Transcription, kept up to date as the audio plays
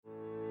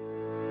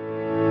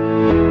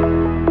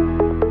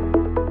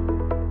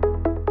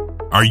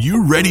Are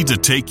you ready to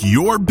take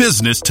your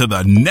business to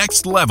the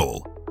next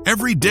level?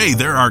 Every day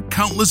there are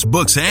countless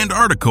books and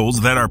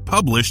articles that are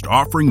published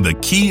offering the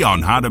key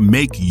on how to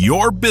make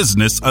your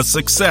business a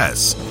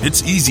success.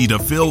 It's easy to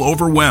feel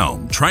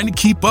overwhelmed trying to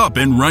keep up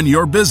and run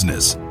your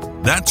business.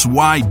 That's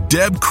why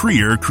Deb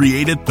Creer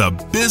created the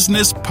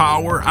Business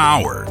Power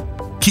Hour.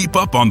 Keep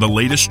up on the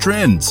latest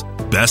trends,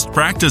 best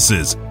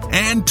practices,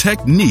 and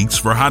techniques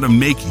for how to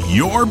make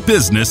your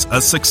business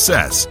a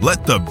success.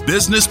 Let the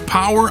Business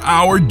Power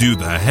Hour do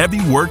the heavy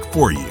work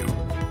for you.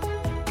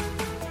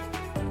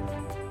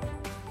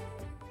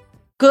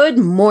 Good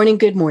morning.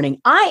 Good morning.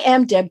 I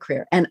am Deb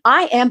Creer, and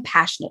I am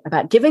passionate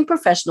about giving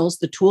professionals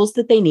the tools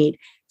that they need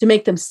to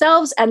make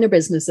themselves and their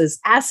businesses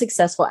as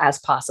successful as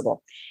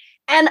possible.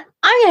 And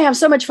I'm going to have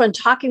so much fun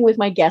talking with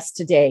my guests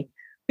today,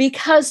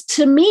 because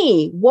to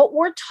me, what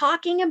we're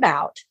talking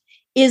about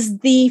is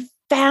the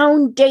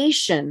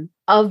foundation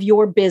of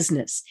your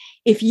business.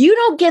 If you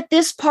don't get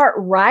this part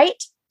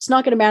right, it's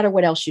not going to matter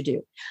what else you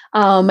do.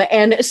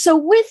 And so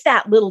with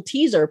that little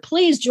teaser,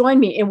 please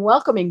join me in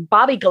welcoming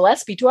Bobby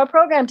Gillespie to our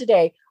program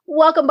today.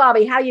 Welcome,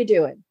 Bobby. How you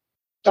doing?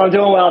 I'm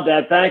doing well,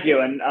 Deb. Thank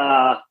you. And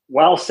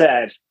well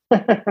said.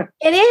 It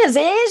is.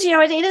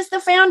 It is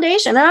the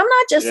foundation. And I'm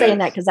not just saying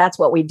that because that's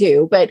what we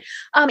do. But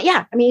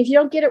if you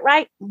don't get it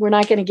right, we're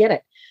not going to get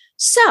it.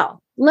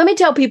 So let me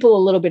tell people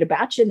a little bit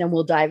about you, and then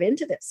we'll dive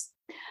into this.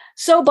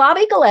 So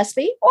Bobby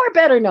Gillespie, or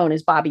better known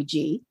as Bobby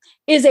G,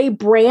 is a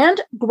brand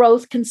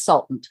growth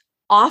consultant,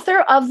 author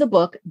of the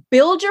book,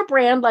 Build Your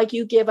Brand Like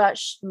You Give a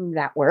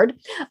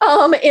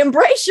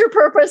Embrace Your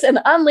Purpose and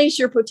Unleash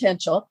Your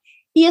Potential.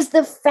 He is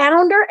the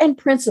founder and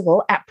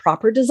principal at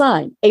Proper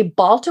Design, a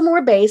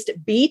Baltimore-based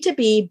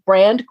B2B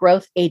brand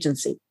growth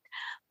agency.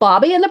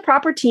 Bobby and the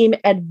Proper team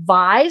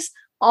advise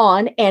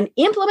on and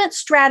implement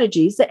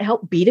strategies that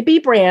help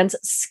B2B brands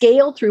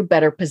scale through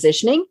better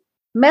positioning,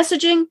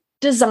 messaging,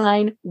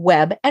 design,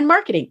 web, and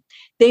marketing.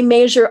 They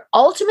measure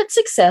ultimate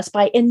success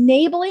by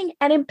enabling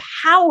and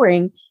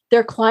empowering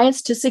their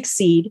clients to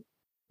succeed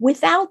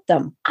without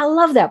them. I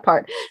love that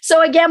part.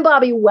 So again,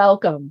 Bobby,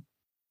 welcome.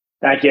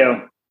 Thank you.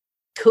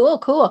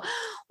 Cool.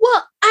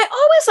 Well, I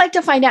always like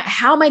to find out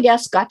how my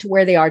guests got to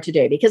where they are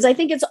today, because I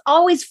think it's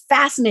always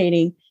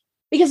fascinating,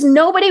 because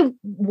nobody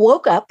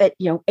woke up at,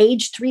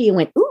 age 3 and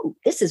went, ooh,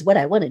 this is what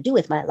I want to do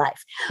with my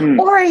life.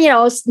 Or,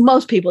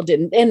 most people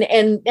didn't.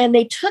 And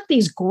they took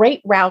these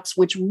great routes,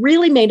 which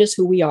really made us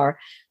who we are.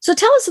 So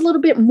tell us a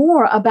little bit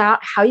more about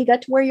how you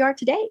got to where you are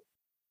today.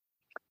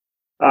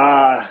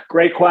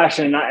 Great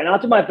question. And I'll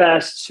do my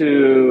best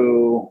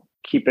to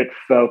keep it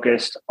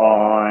focused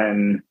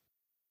on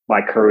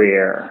my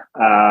career,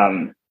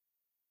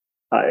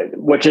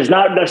 which is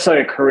not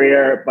necessarily a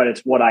career, but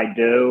it's what I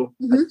do.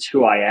 Mm-hmm. It's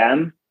who I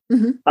am.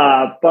 Mm-hmm.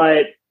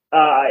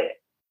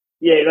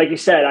 Like you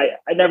said,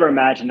 I never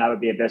imagined I would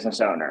be a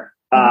business owner.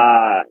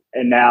 Mm-hmm.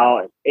 And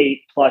now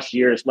 8+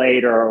 years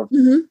later,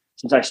 mm-hmm.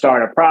 since I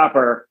started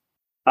Proper,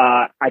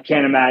 I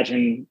can't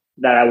imagine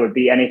that I would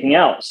be anything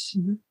else.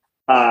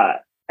 Mm-hmm.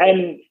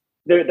 And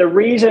the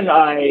reason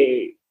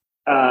I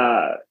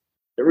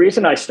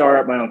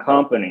started my own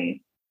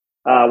company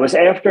was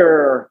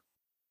after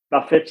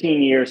about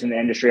 15 years in the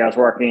industry. I was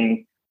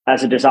working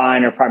as a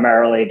designer,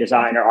 primarily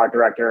designer, art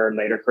director, and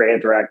later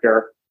creative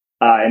director,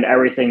 and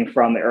everything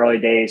from the early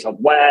days of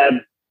web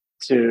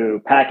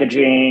to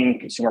packaging,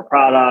 consumer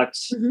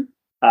products, mm-hmm.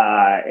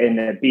 In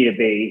the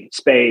B2B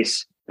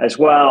space as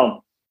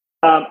well.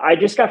 I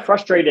just got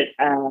frustrated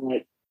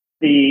at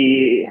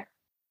the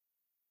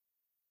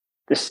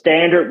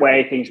standard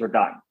way things were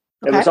done.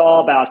 Okay. It was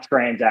all about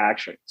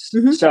transactions.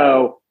 Mm-hmm.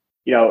 So,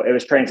 it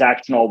was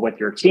transactional with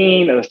your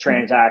team. It was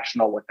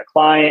transactional with the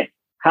client.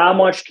 How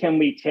much can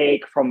we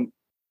take from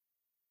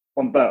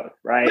both,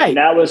 right? And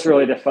that was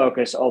really the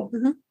focus of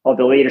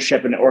the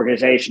leadership and the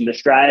organization. The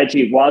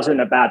strategy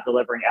wasn't about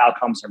delivering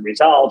outcomes and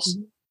results.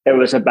 Mm-hmm. It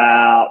was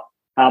about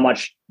how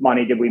much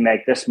money did we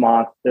make this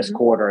month, this mm-hmm.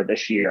 quarter,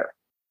 this year?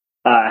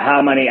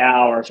 How many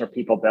hours are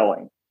people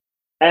billing?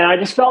 And I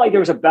just felt like there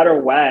was a better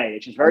way.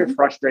 It's just very mm-hmm.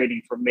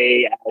 frustrating for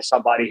me as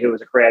somebody who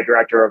was a creative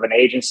director of an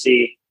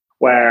agency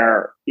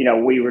where,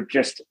 we were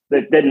just,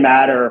 it didn't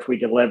matter if we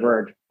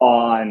delivered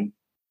on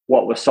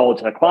what was sold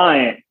to the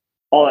client.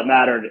 All that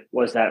mattered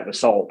was that it was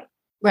sold.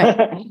 Right.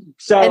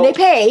 And they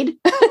paid.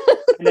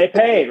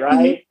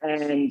 Right?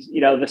 Mm-hmm. And,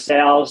 the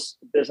sales,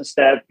 business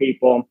dev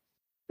people,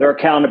 their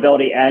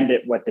accountability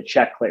ended with the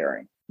check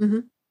clearing. Mm-hmm.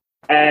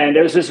 And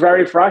it was just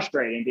very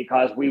frustrating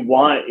because we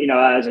want,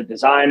 as a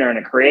designer and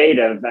a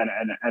creative and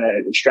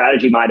a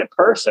strategy-minded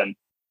person,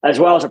 as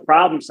well as a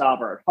problem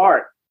solver at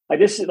heart, like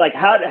this is like,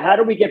 how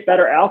do we get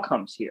better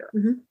outcomes here?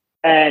 Mm-hmm.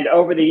 And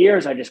over the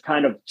years, I just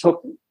kind of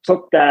took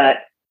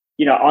that,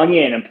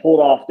 onion and pulled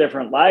off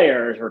different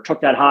layers, or took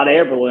that hot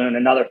air balloon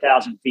another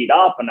 1,000 feet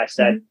up. And I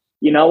said, mm-hmm.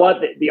 you know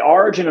what, the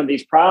origin of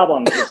these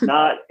problems is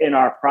not in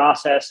our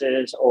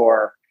processes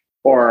or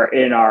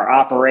in our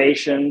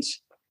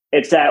operations.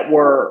 It's that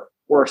we're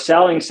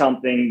selling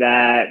something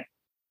that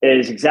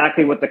is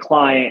exactly what the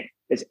client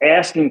is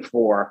asking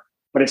for,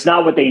 but it's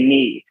not what they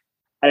need.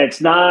 And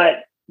it's not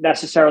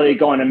necessarily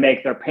going to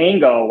make their pain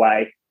go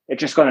away. It's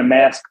just going to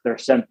mask their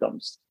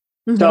symptoms.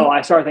 Mm-hmm. So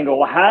I started thinking,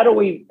 well, how do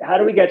we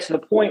get to the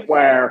point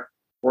where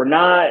we're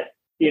not,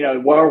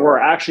 where we're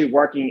actually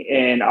working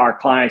in our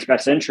client's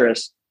best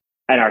interest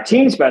and our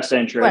team's best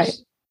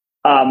interest,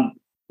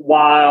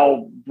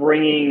 while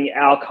bringing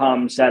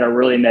outcomes that are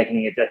really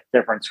making a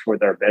difference for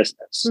their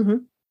business. Mm-hmm.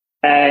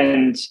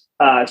 And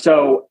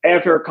so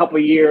after a couple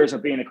of years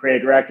of being a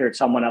creative director at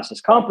someone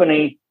else's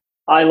company,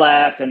 I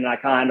left and I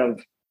kind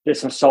of did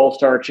some soul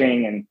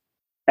searching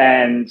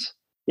and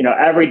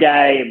every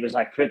day it was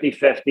like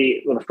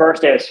 50-50. Well, the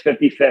first day was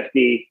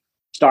 50-50,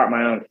 start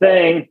my own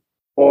thing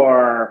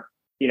or,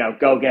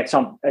 go get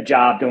a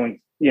job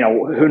doing,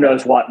 who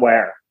knows what,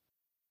 where.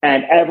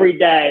 And every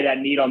day that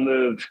needle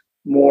moved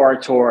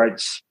more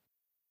towards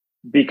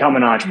become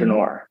an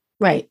entrepreneur.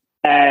 Right.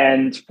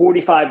 And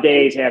 45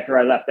 days after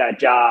I left that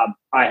job,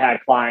 I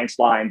had clients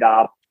lined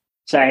up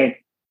saying,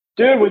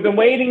 dude, we've been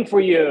waiting for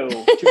you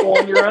to go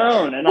on your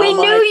own. And we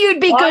knew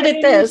you'd be good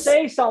at this.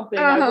 Say something.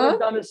 I would have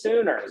done it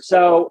sooner.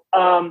 So,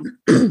 and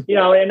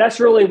that's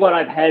really what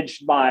I've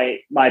hedged my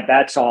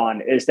bets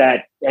on is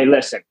that, hey,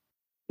 listen,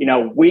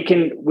 we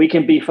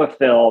can be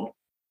fulfilled.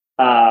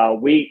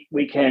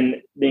 We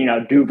can,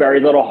 do very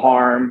little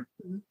harm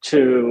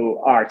to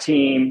our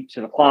team,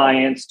 to the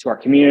clients, to our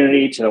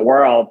community, to the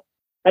world,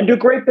 and do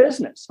great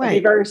business and be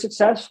very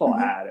successful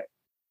at it.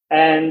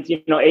 And,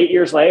 8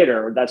 years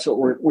later, that's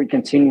what we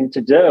continue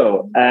to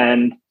do.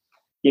 And,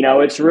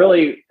 it's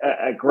really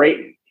a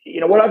great,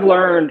 what I've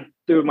learned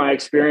through my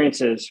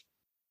experiences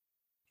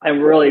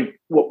and really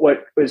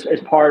what is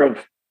part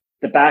of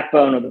the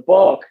backbone of the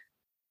book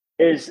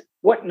is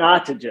what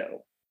not to do.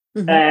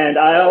 Mm-hmm. And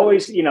I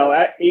always,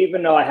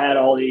 even though I had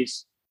all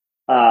these,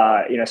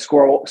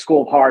 school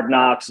of hard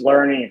knocks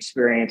learning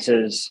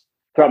experiences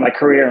throughout my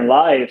career and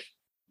life,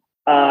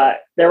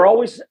 there are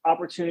always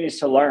opportunities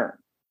to learn.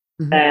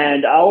 Mm-hmm.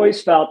 And I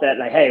always felt that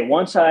like, hey,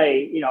 once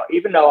I,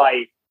 even though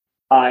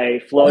I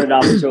floated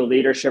up into a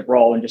leadership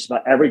role in just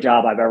about every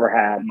job I've ever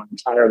had in my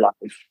entire life,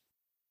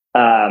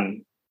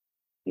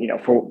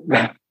 for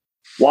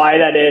why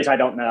that is, I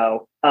don't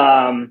know.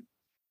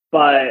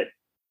 But,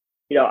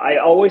 I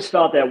always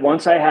felt that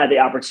once I had the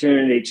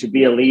opportunity to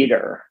be a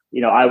leader,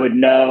 I would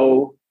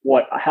know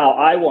how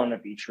I want to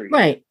be treated.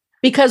 Right.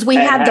 Because we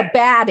had the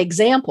bad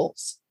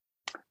examples.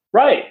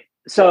 Right.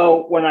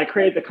 So when I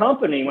started the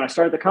company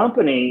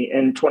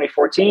in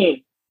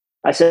 2014,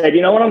 I said,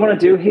 what I'm going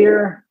to do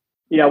here,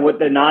 with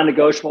the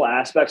non-negotiable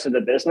aspects of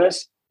the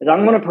business is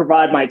I'm going to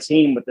provide my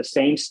team with the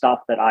same stuff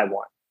that I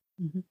want,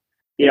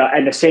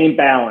 and the same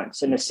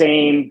balance and the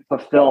same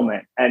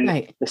fulfillment and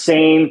the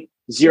same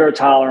zero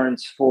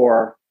tolerance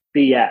for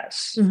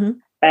BS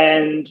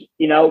and,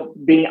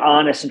 being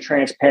honest and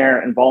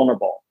transparent and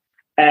vulnerable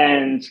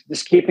and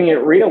just keeping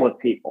it real with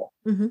people.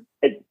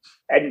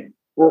 And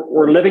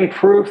we're living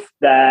proof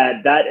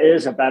that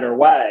is a better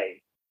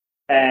way.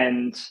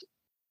 And,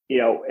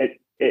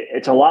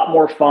 it's a lot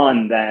more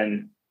fun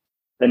than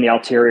the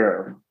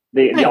ulterior,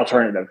 the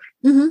alternative.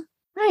 Mm-hmm.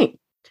 Right.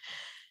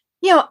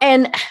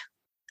 And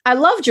I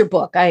loved your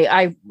book.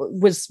 I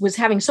was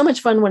having so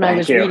much fun when I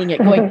was reading it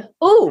going,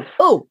 ooh,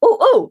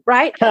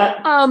 right.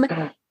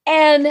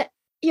 And,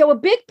 a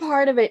big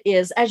part of it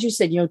is, as you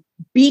said,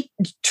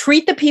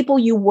 treat the people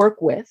you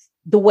work with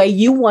the way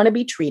you want to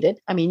be treated.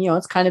 I mean,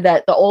 it's kind of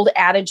the old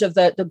adage of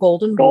the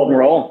golden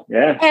rule.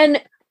 Yeah.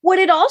 And what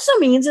it also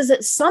means is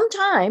that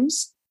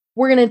sometimes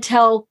we're going to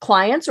tell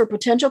clients or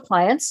potential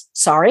clients,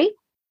 sorry,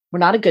 we're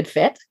not a good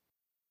fit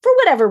for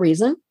whatever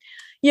reason,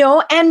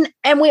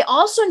 and we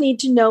also need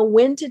to know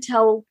when to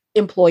tell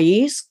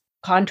employees,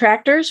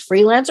 contractors,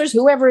 freelancers,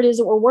 whoever it is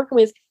that we're working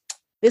with,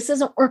 this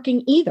isn't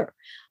working either.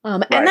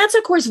 And that's,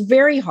 of course,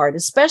 very hard,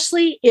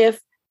 especially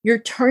if you're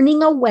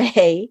turning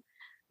away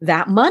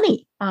that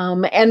money.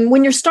 And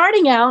when you're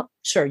starting out,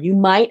 sure, you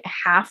might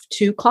have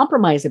to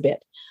compromise a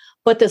bit,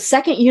 but the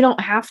second you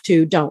don't have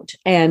to, don't.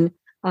 And,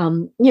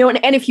 and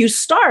if you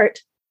start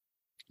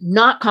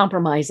not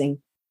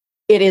compromising,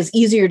 it is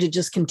easier to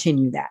just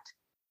continue that.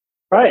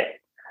 Right.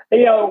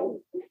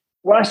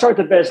 When I start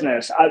the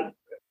business,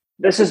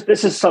 this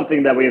is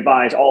something that we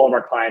advise all of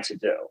our clients to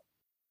do.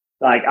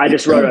 Like I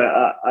just wrote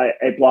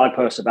a blog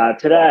post about it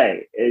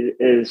today.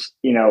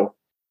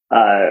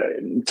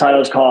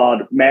 Title is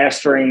called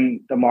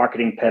Mastering the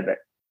Marketing Pivot.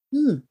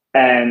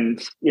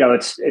 And,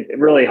 it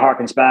really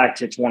harkens back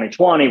to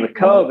 2020 with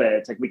COVID.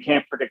 It's like, we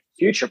can't predict the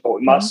future, but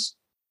we must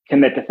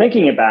commit to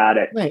thinking about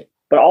it,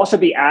 but also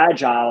be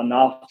agile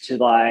enough to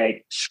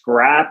like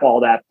scrap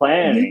all that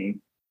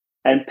planning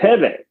and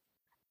pivot.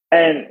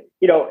 And,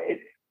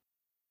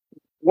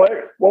 what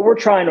we're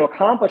trying to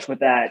accomplish with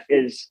that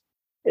is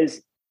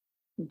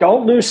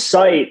don't lose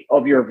sight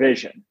of your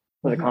vision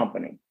for the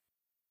company,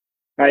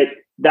 right?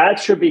 That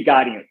should be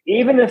guiding you.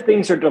 Even if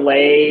things are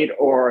delayed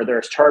or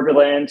there's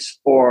turbulence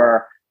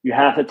or you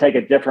have to take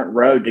a different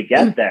road to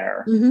get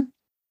there,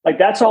 like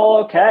that's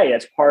all okay.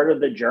 It's part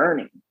of the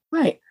journey.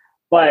 Right.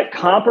 But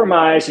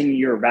compromising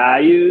your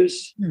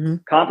values,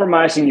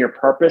 compromising your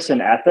purpose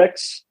and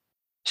ethics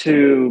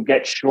to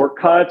get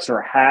shortcuts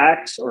or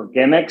hacks or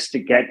gimmicks to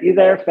get you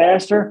there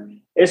faster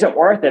isn't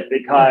worth it,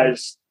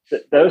 because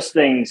those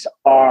things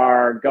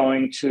are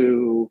going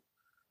to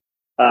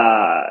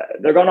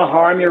they're going to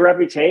harm your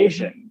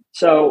reputation.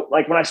 So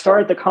like when I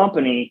started the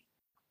company,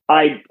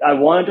 I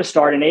wanted to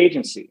start an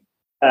agency,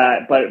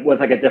 but with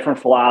like a different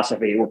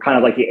philosophy. We're kind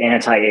of like the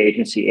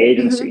anti-agency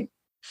agency.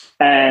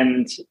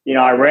 And,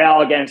 I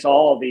rail against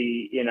all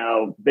the,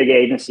 big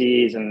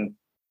agencies and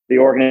the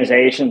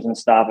organizations and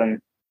stuff.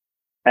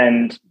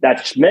 And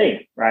that's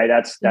me, right?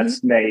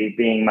 That's me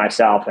being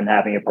myself and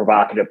having a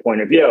provocative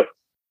point of view.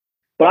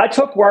 But I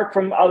took work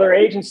from other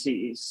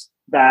agencies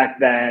back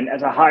then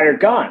as a hired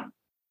gun,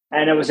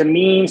 and it was a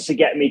means to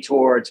get me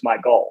towards my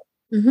goal.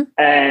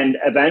 And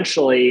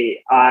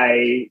eventually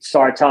I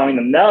started telling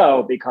them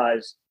no,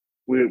 because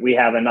we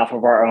have enough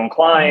of our own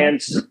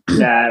clients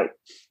that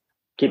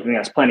keeping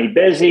us plenty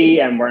busy,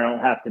 and we don't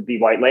have to be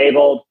white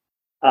labeled,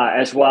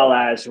 as well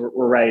as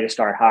we're ready to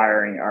start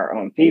hiring our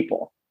own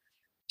people.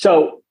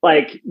 So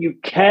like you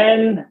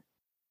can,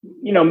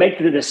 make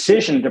the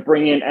decision to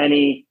bring in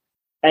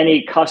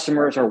any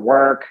customers or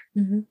work,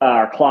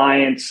 or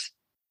clients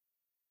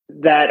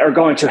that are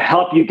going to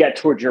help you get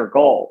towards your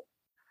goal.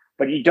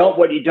 But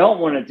what you don't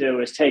want to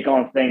do is take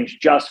on things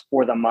just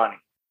for the money.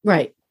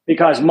 Right.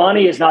 Because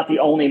money is not the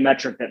only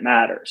metric that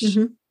matters.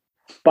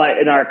 But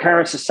in our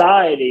current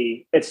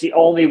society, it's the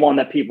only one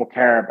that people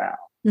care about.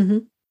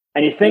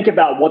 And you think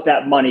about what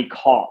that money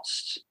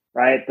costs,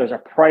 right? There's a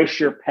price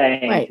you're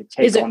paying to take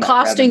on. Is it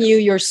costing you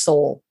your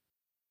soul?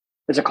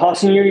 Is it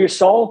costing you your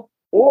soul?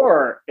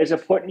 Or is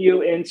it putting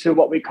you into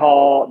what we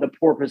call the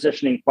poor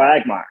positioning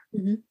quagmire?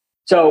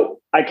 So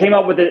I came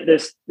up with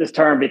this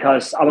term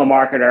because I'm a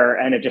marketer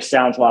and it just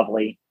sounds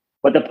lovely.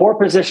 But the poor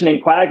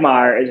positioning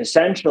quagmire is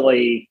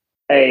essentially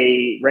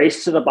a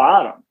race to the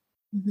bottom.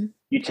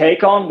 You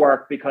take on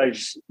work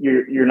because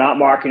you're not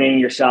marketing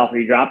yourself, or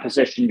you're not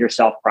positioning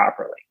yourself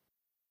properly.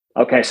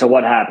 Okay, so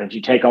what happens?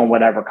 You take on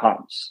whatever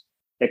comes.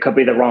 It could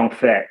be the wrong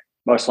fit.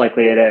 Most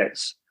likely it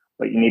is.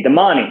 But you need the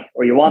money,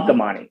 or you want the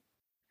money.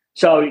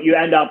 So you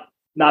end up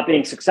not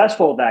being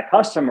successful with that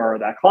customer or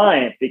that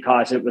client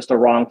because it was the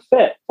wrong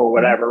fit for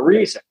whatever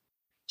reason.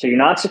 So you're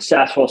not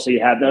successful. So you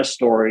have no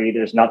story.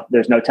 There's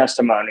no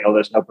testimonial.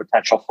 There's no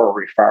potential for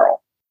a referral.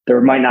 There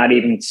might not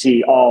even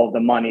see all the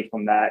money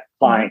from that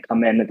client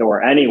come in the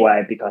door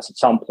anyway, because at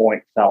some point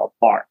it fell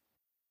apart.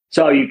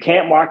 So you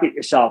can't market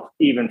yourself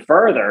even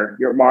further.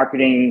 Your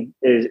marketing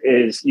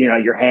is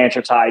your hands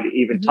are tied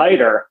even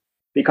tighter,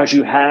 because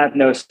you have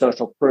no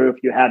social proof.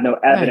 You have no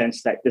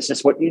evidence that this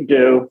is what you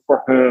do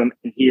for whom,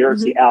 and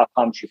here's the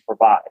outcomes you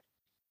provide.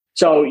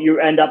 So you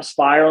end up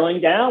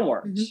spiraling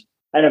downwards.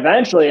 And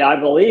eventually, I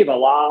believe a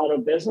lot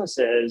of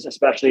businesses,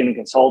 especially in the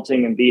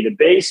consulting and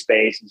B2B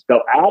spaces,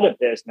 go out of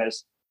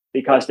business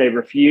because they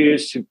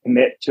refuse to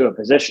commit to a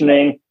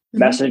positioning,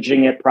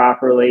 messaging it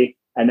properly,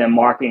 and then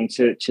marketing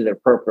to the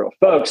appropriate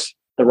folks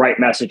the right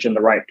message in the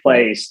right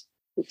place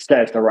that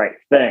says the right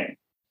thing.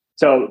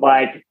 So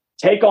like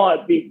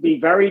be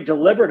very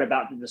deliberate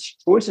about the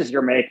choices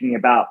you're making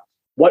about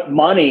what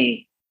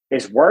money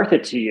is worth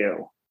it to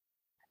you.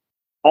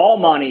 All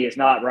money is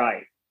not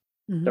right.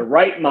 The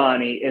right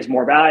money is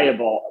more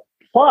valuable.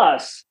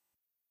 Plus,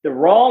 the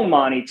wrong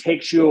money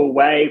takes you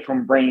away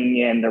from bringing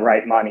in the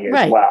right money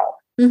as well.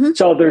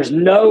 So there's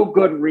no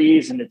good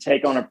reason to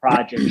take on a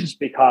project just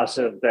because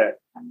of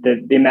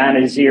the amount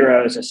of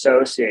zeros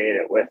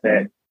associated with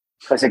it,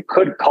 because it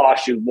could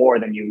cost you more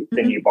than you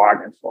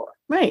bargained for.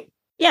 Right.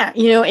 Yeah.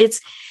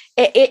 It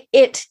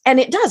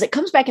does. It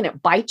comes back and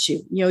it bites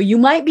you. You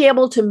might be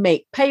able to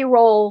make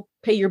payroll,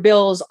 pay your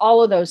bills,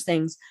 all of those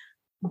things.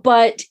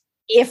 But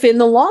if in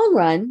the long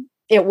run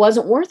it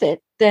wasn't worth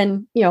it,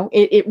 then,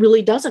 it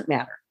really doesn't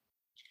matter.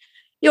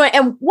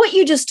 And what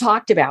you just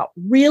talked about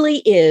really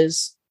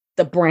is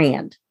the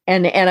brand.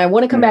 And I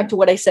want to come back to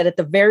what I said at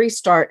the very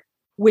start,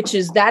 which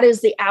is that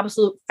is the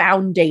absolute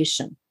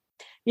foundation.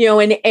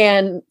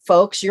 And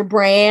folks, your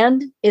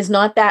brand is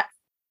not that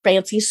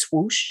fancy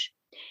swoosh.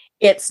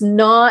 It's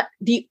not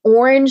the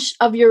orange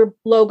of your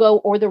logo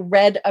or the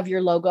red of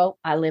your logo.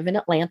 I live in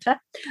Atlanta,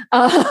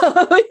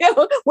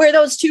 where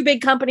those two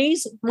big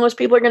companies, most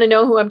people are going to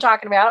know who I'm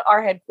talking about,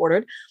 are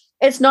headquartered.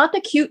 It's not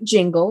the cute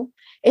jingle.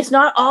 It's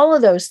not all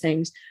of those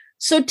things.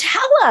 So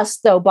tell us,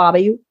 though,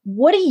 Bobby,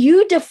 what do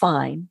you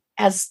define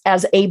as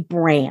a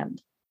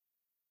brand?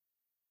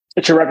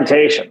 It's your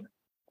reputation.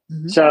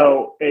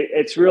 So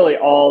it's really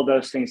all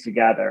those things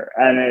together.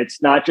 And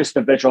it's not just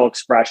the visual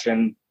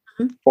expression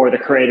or the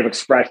creative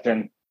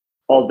expression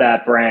of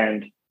that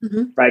brand,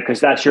 right? Because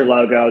that's your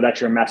logo, that's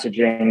your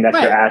messaging,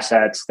 that's your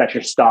assets, that's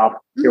your stuff,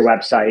 your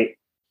website.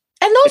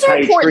 And those are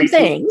important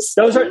things.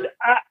 Those are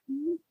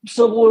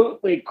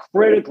absolutely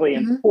critically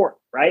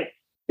important, right?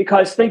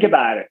 Because think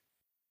about it.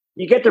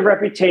 You get the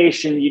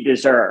reputation you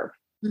deserve.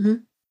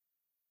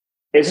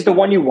 Is it the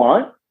one you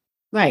want?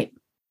 Right.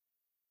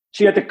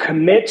 So you have to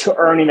commit to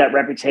earning that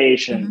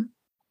reputation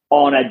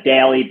on a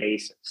daily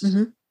basis.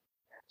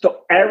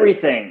 So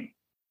everything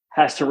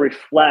has to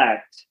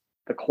reflect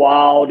the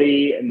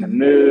quality and the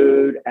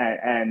mood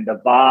and the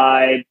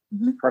vibe,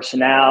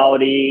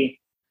 personality,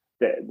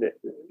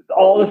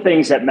 all the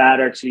things that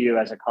matter to you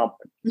as a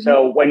company.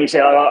 So when you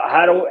say, oh,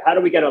 how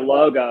do we get a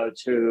logo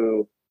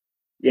to,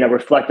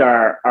 reflect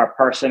our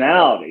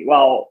personality?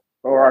 Well,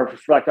 or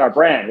reflect our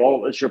brand.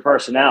 Well, it's your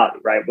personality,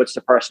 right? What's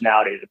the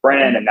personality of the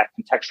brand? And that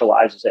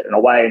contextualizes it in a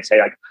way and say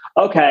like,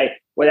 okay,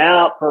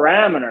 without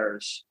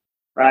parameters,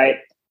 right?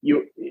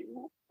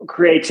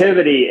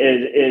 Creativity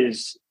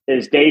is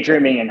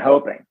daydreaming and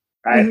hoping,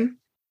 right?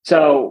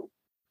 So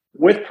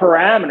with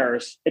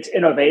parameters, it's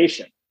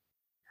innovation.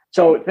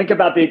 So think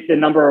about the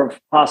number of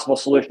possible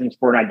solutions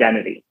for an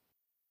identity.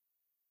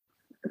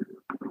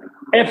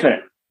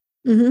 Infinite.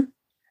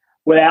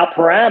 Without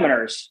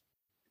parameters,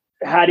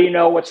 how do you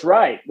know what's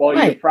right? Well,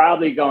 you're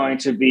probably going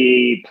to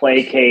be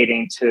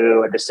placating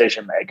to a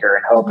decision maker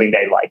and hoping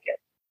they like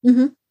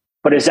it.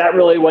 But is that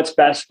really what's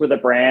best for the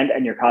brand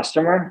and your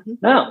customer?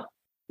 No.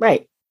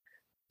 Right.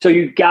 So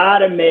you got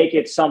to make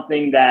it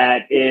something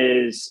that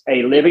is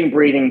a living,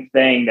 breathing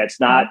thing that's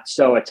not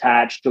so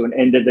attached to an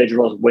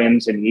individual's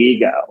whims and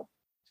ego.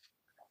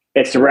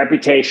 It's the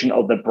reputation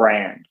of the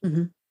brand.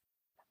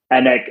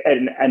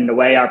 And the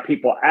way our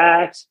people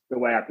act, the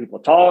way our people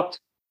talk,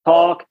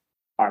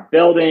 our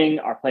building,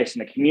 our place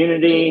in the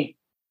community,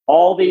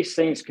 all these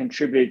things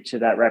contribute to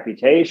that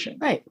reputation.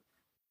 Right.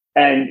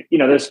 And,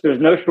 there's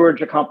no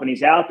shortage of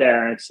companies out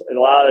there. And a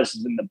lot of this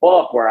is in the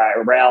book where I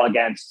rail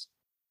against,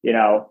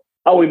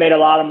 we made a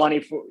lot of money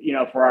for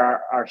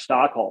our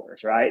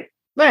stockholders. Right.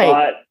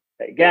 Right.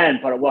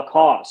 But at what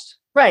cost?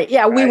 Right.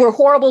 Yeah. Right? We were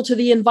horrible to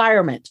the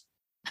environment.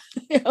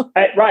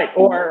 Right.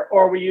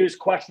 Or we use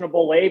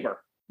questionable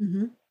labor.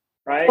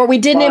 Right. Or we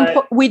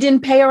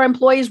didn't pay our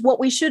employees what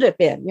we should have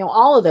been,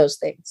 all of those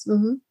things.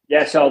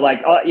 Yeah. So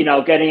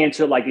getting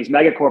into like these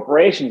mega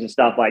corporations and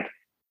stuff, like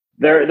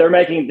they're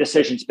making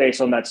decisions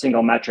based on that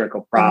single metric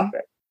of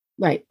profit.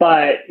 Right.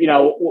 But,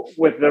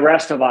 with the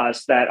rest of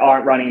us that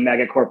aren't running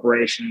mega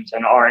corporations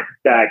and aren't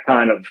that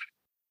kind of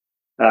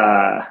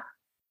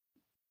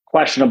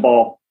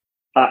questionable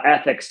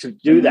ethics to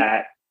do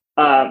that,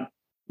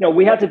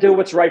 we have to do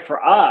what's right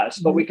for us,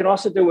 but we can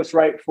also do what's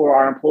right for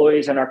our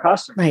employees and our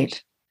customers.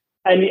 Right.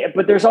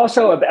 But there's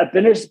also a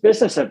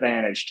business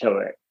advantage to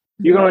it.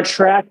 You're going to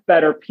attract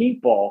better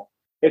people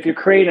if you're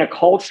creating a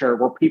culture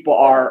where people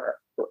are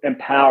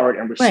empowered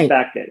and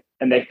respected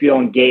and they feel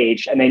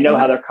engaged and they know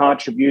how their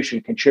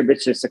contribution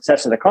contributes to the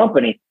success of the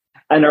company.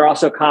 And they're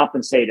also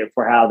compensated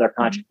for how their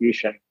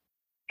contribution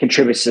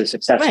contributes to the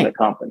success of the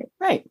company.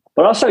 Right.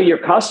 But also your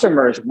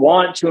customers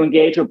want to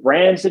engage with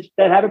brands that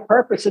have a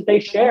purpose that they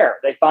share,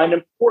 they find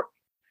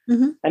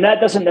important. And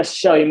that doesn't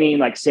necessarily mean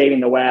like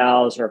saving the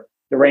whales or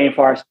the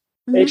rainforest.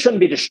 It shouldn't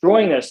be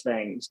destroying those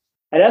things.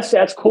 And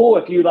that's cool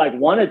if you like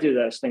want to do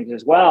those things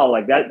as well.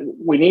 Like that,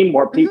 we need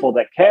more people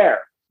that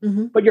care.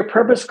 But your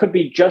purpose could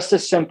be just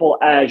as simple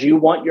as you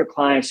want your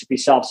clients to be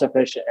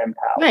self-sufficient and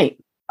empowered. Right.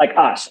 Like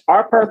us,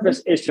 our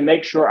purpose is to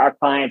make sure our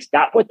clients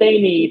got what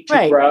they need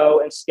to grow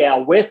and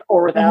scale with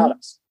or without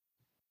us.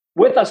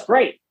 With us,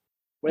 great.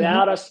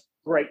 Without us,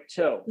 great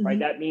too. Right.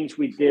 That means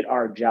we did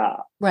our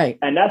job. Right.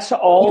 And that's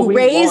all we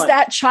raised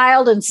that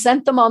child and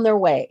sent them on their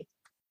way.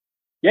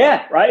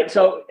 Yeah. Right.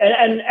 So,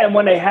 and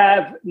when they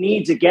have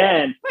needs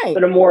again,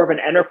 that are more of an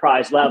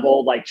enterprise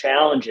level, like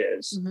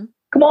challenges,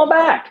 come on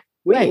back.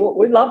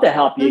 We'd love to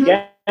help you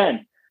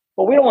again,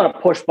 but we don't want to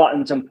push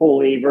buttons and pull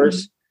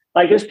levers.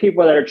 Like there's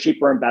people that are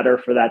cheaper and better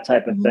for that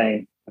type of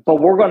thing.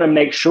 But we're going to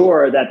make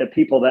sure that the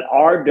people that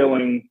are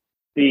doing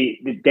the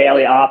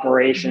daily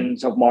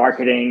operations of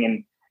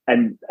marketing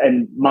and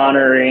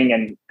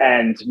monitoring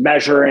and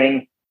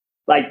measuring,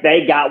 like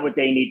they got what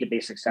they need to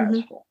be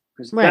successful.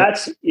 Because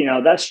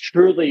that's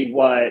truly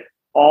what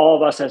all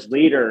of us as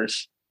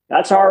leaders,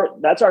 that's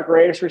our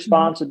greatest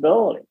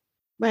responsibility.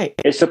 Right.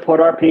 Is to put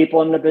our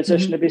people in the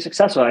position to be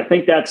successful. I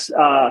think that's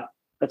a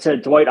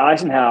Dwight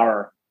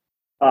Eisenhower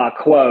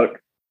quote.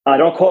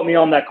 Don't quote me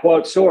on that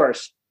quote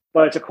source,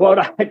 but it's a quote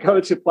I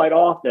go to quite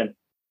often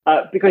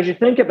because you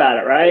think about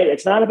it, right?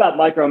 It's not about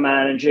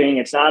micromanaging.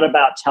 It's not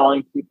about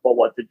telling people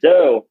what to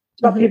do.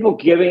 It's about people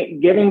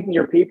giving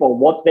your people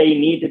what they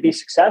need to be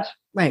successful.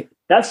 Right.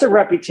 That's the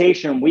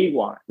reputation we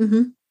want.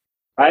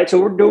 Right.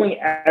 So we're doing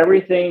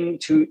everything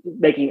to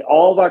making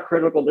all of our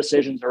critical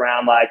decisions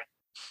around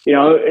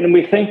and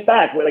we think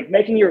back, we're like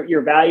making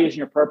your values and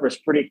your purpose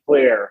pretty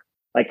clear,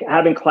 like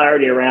having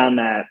clarity around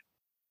that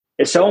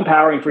is so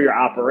empowering for your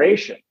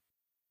operation.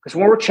 Because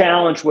when we're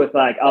challenged with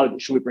like, oh,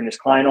 should we bring this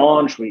client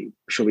on?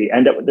 Should we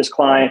end up with this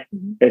client?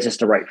 Is this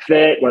the right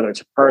fit? Whether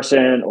it's a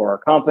person or a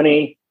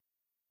company,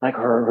 like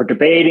we're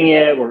debating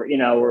it, we're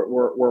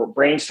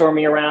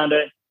brainstorming around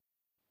it.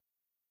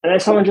 And then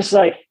someone just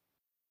like,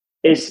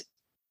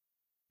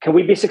 can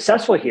we be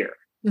successful here?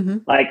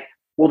 Like,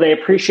 will they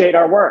appreciate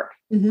our work?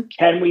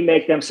 Can we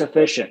make them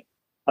self-sufficient?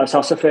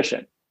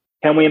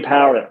 Can we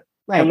empower them?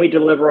 Can we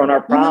deliver on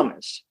our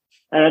promise?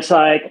 And it's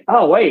like,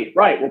 oh, wait,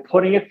 right. We're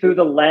putting it through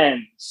the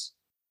lens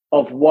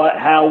of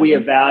how we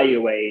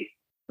evaluate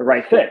the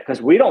right fit,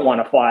 because we don't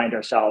want to find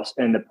ourselves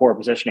in the poor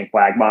positioning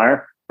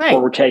quagmire. right.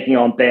 or we're taking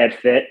on bad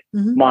fit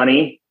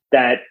money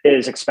that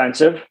is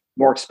expensive,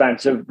 more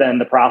expensive than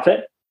the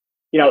profit.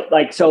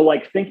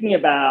 Like thinking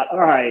about, all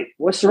right,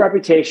 what's the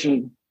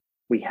reputation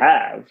we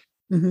have?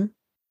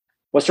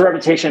 What's the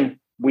reputation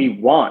we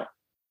want?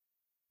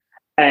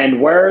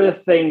 And where are the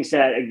things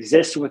that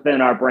exist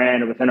within our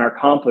brand, within our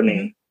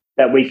company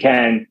that we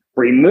can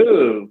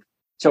remove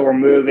so we're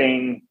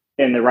moving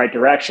in the right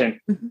direction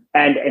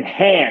and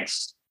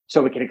enhance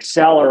so we can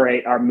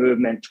accelerate our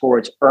movement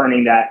towards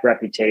earning that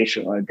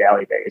reputation on a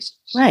daily basis?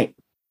 Right.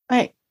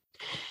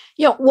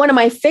 One of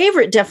my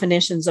favorite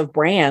definitions of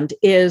brand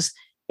is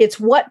it's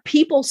what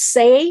people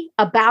say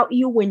about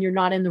you when you're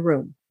not in the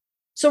room.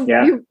 So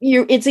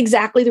it's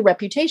exactly the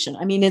reputation.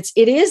 I mean, it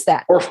is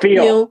that. Or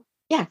feel.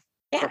 Yeah.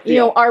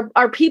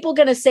 Are people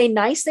going to say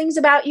nice things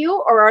about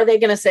you, or are they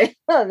going to say,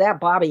 oh, that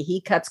Bobby, he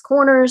cuts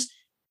corners.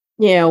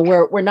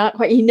 We're not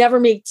quite, he never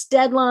meets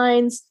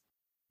deadlines,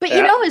 but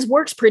his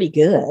work's pretty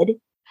good.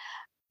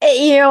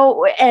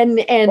 Or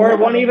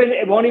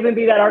it won't even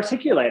be that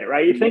articulated,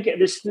 right? You think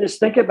just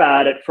think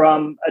about it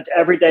from an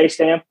everyday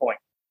standpoint.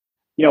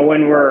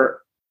 When we're,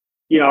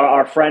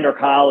 our friend or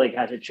colleague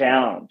has a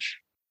challenge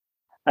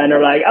and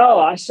they're like, oh,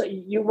 I saw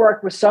you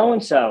work with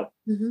so-and-so.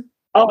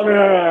 Oh,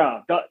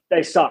 no.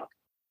 They suck.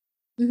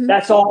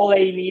 That's all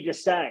they need to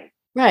say.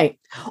 Right.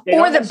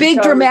 Or the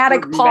big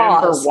dramatic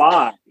pause.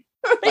 Why?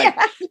 You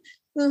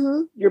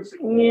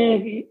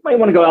might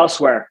want to go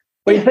elsewhere.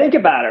 But you think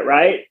about it,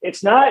 right?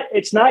 It's not,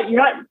 you're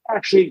not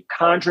actually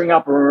conjuring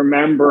up or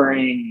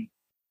remembering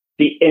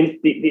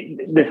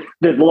the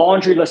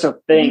laundry list of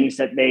things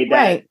that made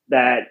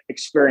that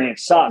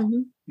experience suck.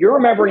 You're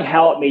remembering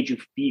how it made you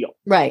feel.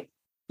 Right.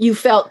 You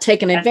felt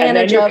taken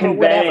advantage of or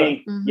whatever.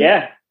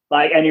 Yeah.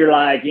 And you're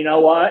like, you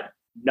know what?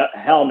 No,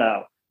 hell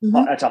no.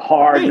 That's a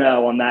hard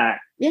no on that.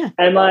 Yeah.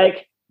 And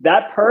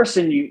that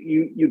person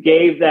you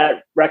gave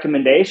that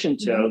recommendation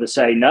to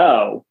say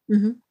no,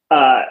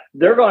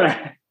 they're going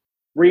to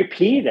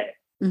repeat it.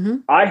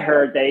 I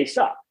heard they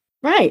suck.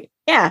 Right.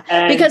 Yeah.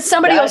 And because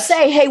somebody will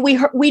say, hey,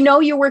 we know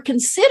you were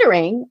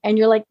considering, and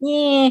you're like,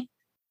 yeah.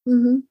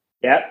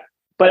 Yeah.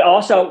 But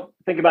also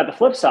think about the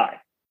flip side.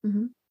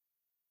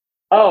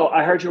 Oh,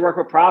 I heard you work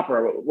with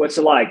Proper. What's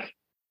it like?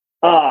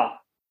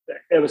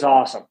 It was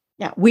awesome.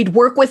 Yeah. We'd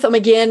work with them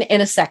again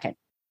in a second.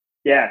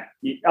 Yeah.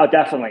 Oh,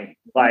 definitely.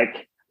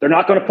 They're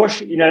not going to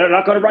push, they're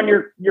not going to run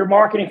your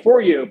marketing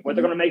for you, but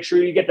they're going to make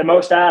sure you get the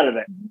most out of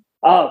it.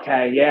 Oh,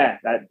 okay. Yeah.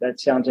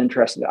 That sounds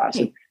interesting to us.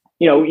 And,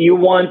 you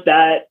want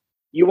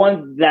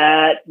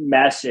that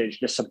message,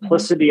 the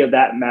simplicity of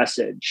that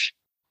message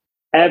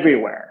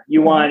everywhere.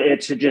 You want it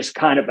to just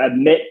kind of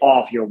emit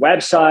off your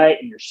website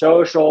and your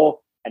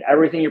social and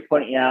everything you're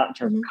putting out in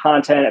terms of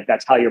content. If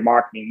that's how your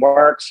marketing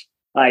works,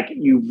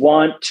 you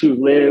want to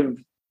live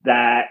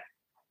that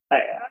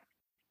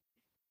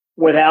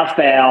without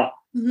fail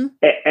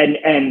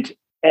and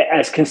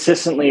as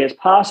consistently as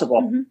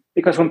possible.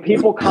 Because when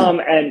people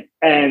come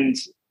and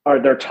or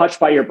they're touched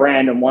by your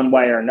brand in one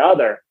way or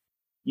another,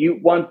 you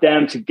want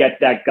them to get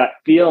that gut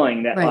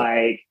feeling that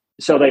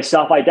so they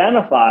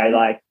self-identify,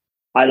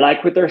 I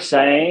like what they're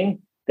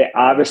saying. They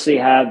obviously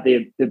have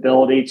the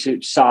ability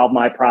to solve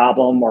my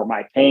problem or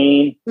my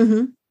pain.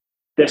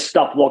 This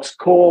stuff looks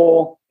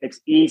cool.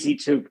 It's easy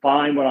to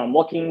find what I'm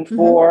looking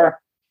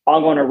for.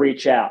 I'm going to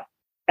reach out.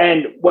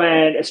 And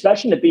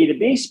especially in the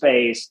B2B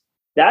space,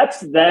 that's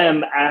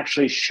them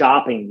actually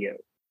shopping you.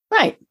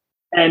 Right.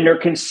 And they're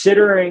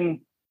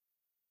considering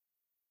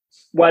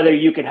whether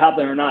you can help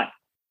them or not.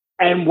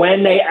 And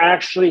when they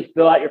actually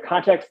fill out your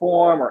contact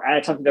form or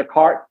add something to their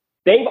cart,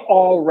 they've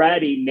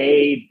already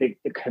made the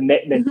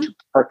commitment to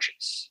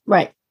purchase.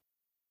 Right.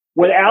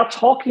 Without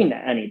talking to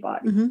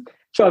anybody.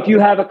 So if you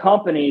have a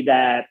company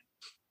that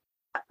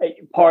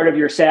part of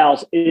your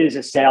sales is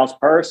a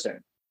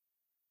salesperson,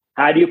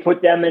 how do you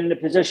put them in the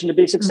position to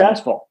be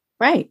successful?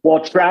 Right.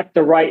 Well, attract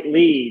the right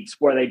leads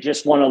where they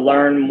just want to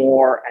learn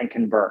more and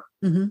convert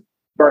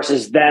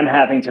versus them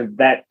having to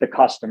vet the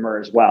customer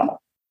as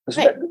well.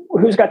 Right.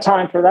 Who's got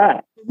time for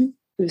that?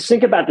 Just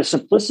think about the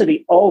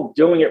simplicity of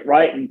doing it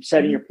right and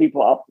setting your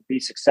people up to be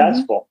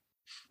successful.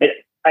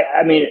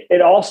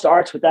 It all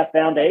starts with that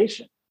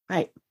foundation.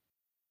 Right.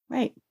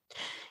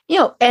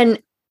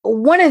 And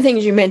one of the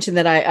things you mentioned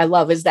that I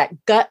love is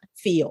that gut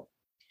feel.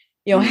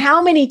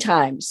 How many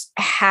times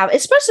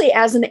especially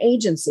as an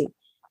agency,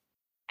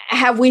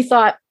 have we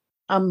thought,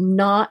 I'm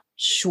not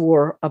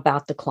sure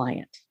about the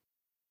client?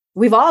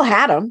 We've all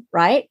had them,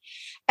 right?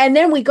 And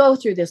then we go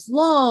through this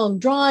long,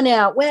 drawn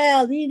out,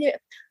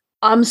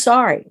 I'm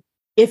sorry.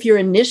 If your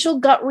initial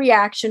gut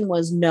reaction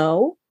was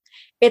no,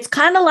 it's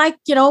kind of like,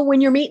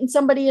 when you're meeting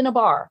somebody in a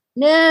bar.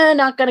 Nah,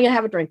 not going to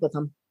have a drink with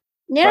them.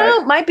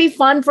 It might be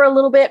fun for a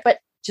little bit, but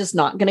just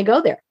not going to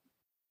go there.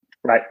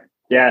 Right.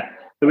 Yeah.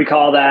 So we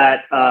call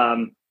that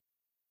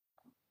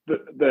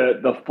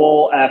the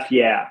full F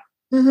yeah.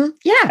 Yeah.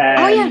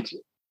 And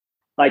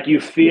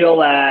you feel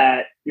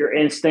that your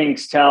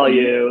instincts tell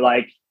you,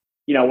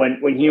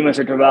 when humans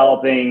are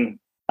developing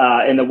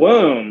in the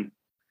womb,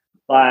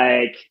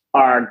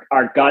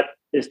 our gut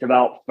is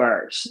developed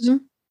first.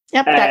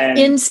 Yep. That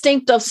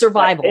instinct of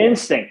survival.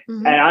 Instinct.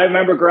 Mm-hmm. And I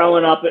remember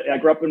growing up, I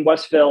grew up in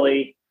West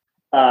Philly,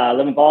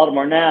 live in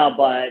Baltimore now,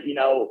 but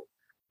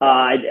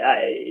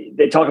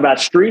they talk about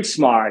street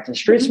smarts, and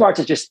street smarts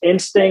is just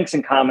instincts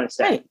and common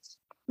sense.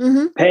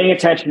 Right. Paying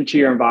attention to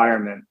your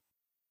environment,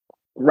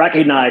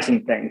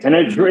 recognizing things. And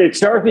it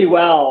served me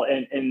well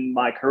in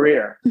my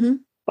career.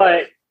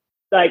 But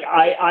like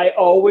I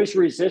always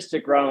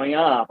resisted growing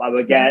up. I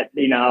would get,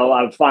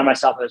 I would find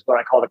myself as what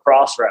I call the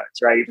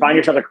crossroads, right? You find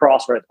yourself at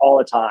crossroads all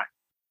the time.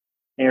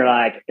 And you're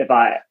like, if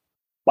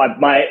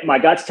my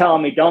gut's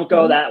telling me don't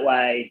go that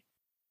way,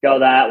 go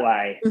that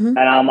way. And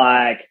I'm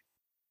like,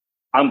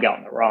 I'm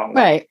going the wrong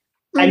way.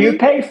 Right. And you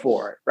pay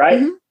for it,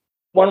 right?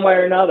 One way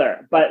or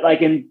another. But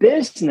like in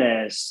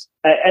business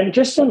and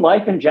just in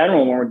life in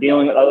general, when we're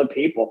dealing with other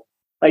people,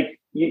 like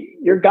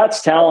your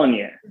gut's telling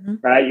you,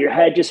 right? Your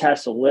head just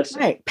has to listen.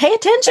 Right. Pay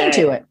attention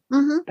to it.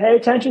 Pay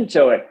attention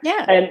to it.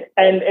 Yeah. And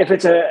if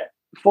it's a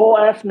full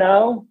F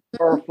no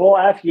or a full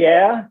F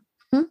yeah,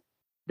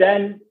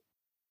 then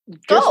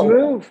just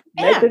move.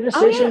 Make the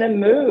decision and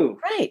move.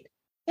 Right.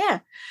 Yeah.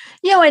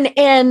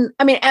 And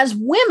I mean, as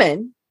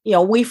women,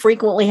 we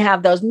frequently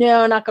have those,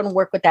 no, not going to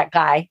work with that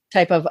guy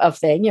type of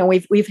thing.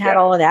 We've had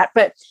all of that.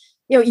 But,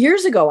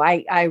 years ago,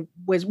 I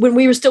was, when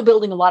we were still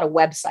building a lot of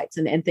websites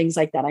and things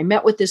like that, I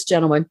met with this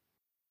gentleman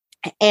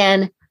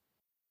and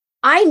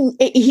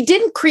he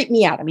didn't creep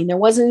me out. I mean, there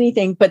wasn't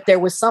anything, but there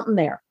was something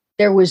there.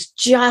 There was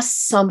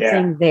just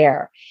something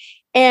there.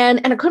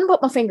 And I couldn't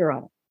put my finger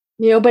on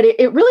it, but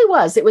it really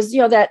was. It was,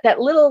 that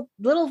little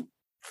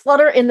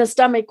flutter in the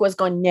stomach was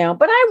going, no,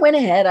 but I went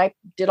ahead. I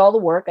did all the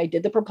work. I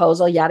did the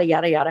proposal, yada,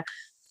 yada, yada.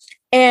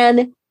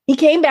 And he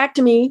came back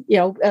to me,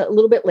 a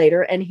little bit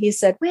later and he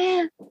said,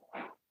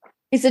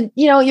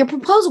 your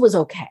proposal was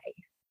okay.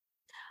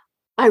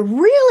 I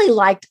really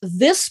liked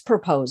this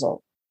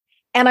proposal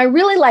and I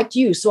really liked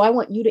you. So I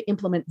want you to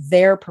implement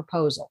their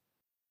proposal.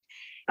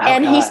 Oh,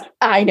 and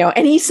I know.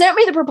 And he sent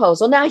me the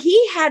proposal. Now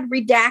he had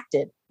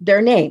redacted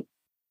their name,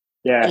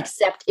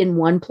 except in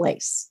one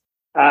place.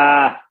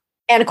 And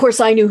of course,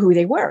 I knew who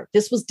they were.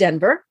 This was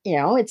Denver.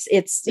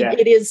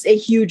 It is a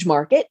huge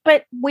market,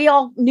 but we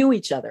all knew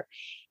each other.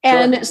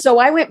 And so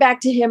I went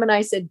back to him and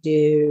I said,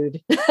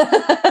 dude,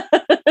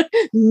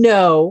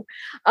 no,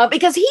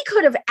 because he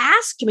could have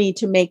asked me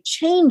to make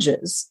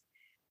changes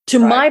to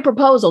my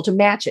proposal to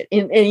match it.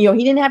 And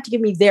he didn't have to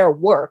give me their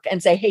work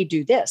and say, hey,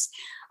 do this.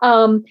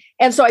 And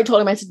so I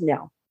told him, I said,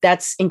 no,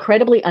 that's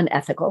incredibly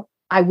unethical.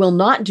 I will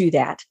not do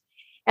that.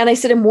 And I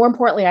said, and more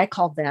importantly, I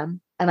called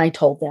them and I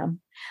told them.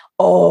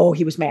 Oh,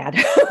 he was mad.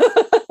 Good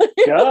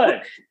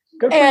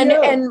for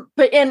you.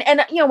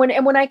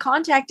 When I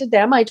contacted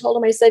them, I told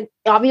them, I said,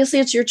 obviously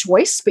it's your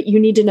choice, but you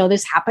need to know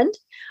this happened.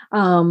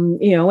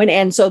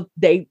 And so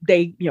they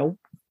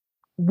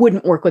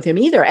wouldn't work with him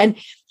either. And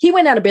he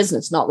went out of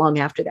business not long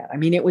after that. I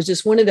mean, it was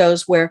just one of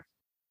those where,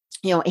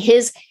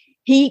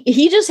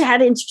 he just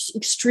had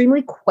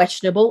extremely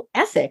questionable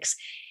ethics.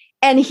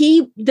 And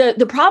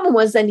the problem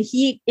was then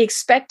he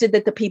expected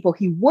that the people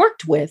he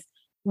worked with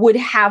would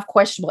have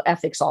questionable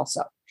ethics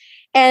also.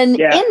 And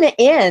in the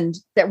end,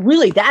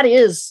 that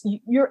is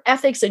your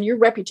ethics and your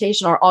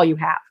reputation are all you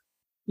have.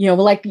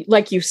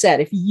 Like you said,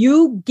 if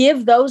you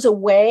give those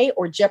away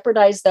or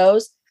jeopardize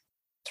those,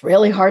 it's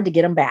really hard to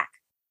get them back.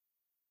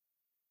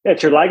 Yeah,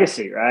 it's your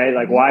legacy, right?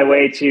 Like why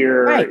wait till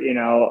you're,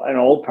 an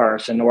old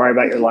person to worry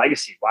about your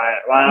legacy? Why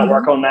not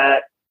work on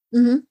that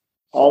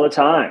all the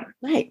time?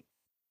 Right.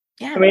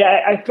 Yeah. I mean,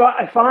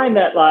 I find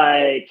that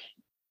like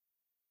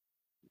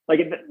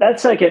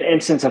that's like an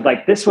instance of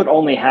like, this would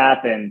only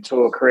happen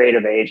to a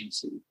creative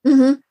agency.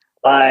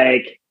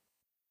 Like,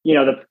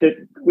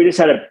 we just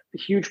had a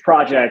huge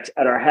project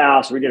at our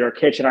house. We did our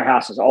kitchen. Our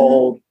house is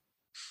old.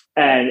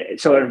 And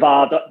so it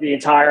involved the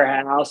entire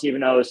house,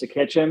 even though it was the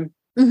kitchen.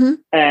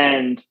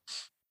 And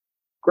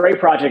great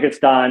project gets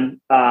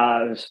done. It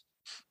was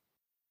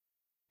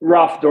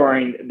rough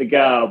during the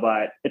go,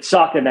 but it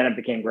sucked and then it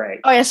became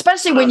great. Oh,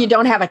 especially when you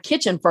don't have a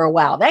kitchen for a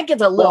while. That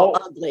gets a little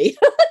ugly.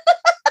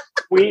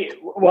 We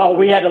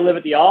had to live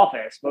at the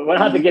office, but we'll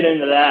have to get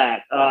into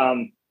that,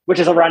 which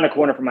is around the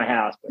corner from my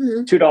house.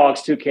 2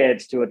 dogs, 2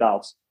 kids, 2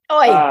 adults.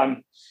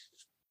 Still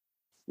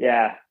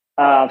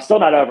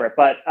not over it,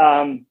 but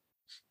I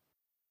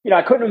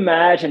couldn't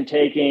imagine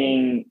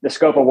taking the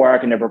scope of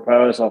work and the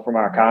proposal from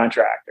our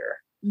contractor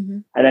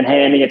and then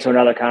handing it to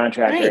another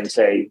contractor and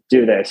say,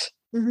 do this.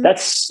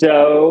 That's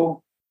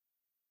so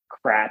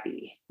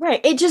crappy. Right.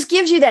 It just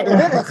gives you that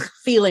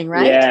feeling,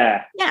 right?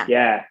 Yeah.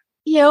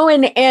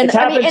 And it's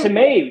happened to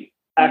me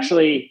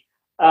actually.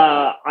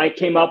 I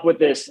came up with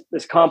this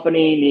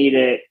company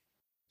needed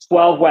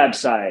 12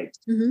 websites,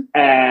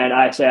 and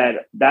I said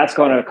that's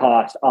going to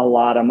cost a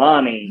lot of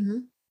money,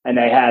 and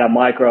they had a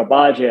micro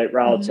budget,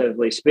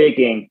 relatively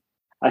speaking.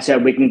 I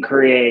said we can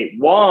create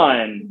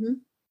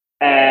one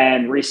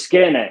and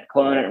reskin it,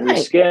 clone it, and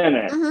reskin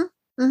it,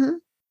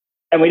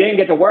 and we didn't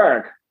get to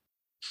work.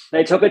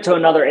 They took it to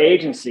another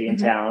agency in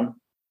town,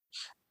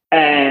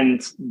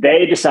 and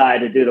they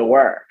decided to do the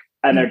work.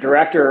 And their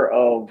director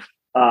of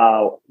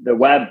the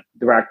web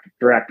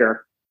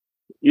director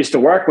used to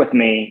work with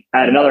me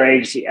at another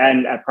agency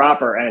and at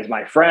Proper and is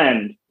my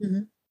friend.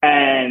 Mm-hmm.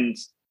 And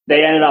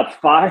they ended up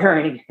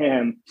firing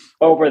him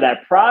over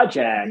that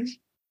project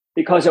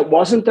because it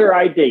wasn't their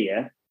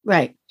idea.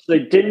 Right. So they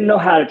didn't know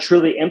how to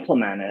truly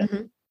implement it.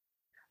 Mm-hmm.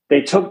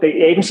 The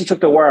agency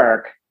took the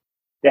work.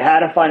 They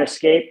had to find a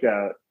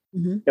scapegoat.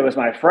 Mm-hmm. It was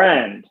my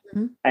friend.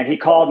 Mm-hmm. And he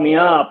called me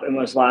up and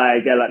was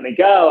like, they let me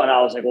go. And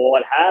I was like, well,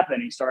 what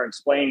happened? He started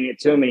explaining it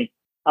to me.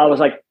 I was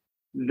like,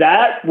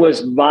 that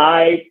was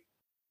my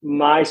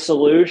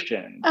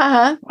solution,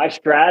 my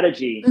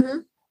strategy. Mm-hmm.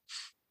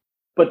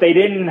 But they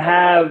didn't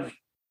have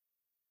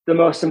the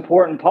most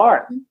important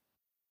part.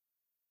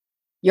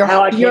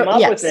 How I came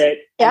up with it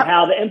and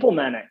how to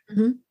implement it.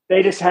 Mm-hmm.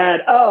 They just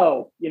had,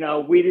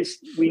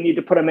 we need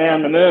to put a man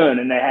on the moon.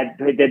 And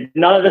they did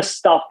none of the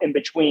stuff in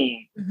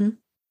between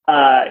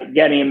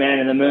getting a man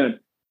in the moon.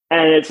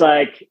 And it's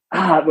like,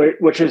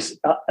 which is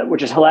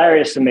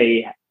hilarious to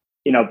me,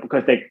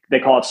 because they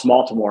call it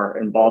Smaltimore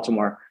in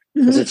Baltimore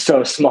because it's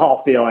so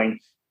small feeling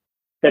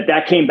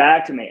that came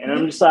back to me. And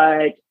I'm just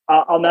like,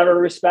 I'll never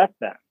respect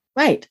them.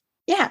 Right.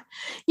 Yeah.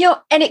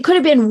 And it could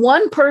have been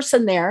one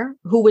person there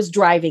who was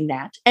driving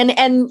that.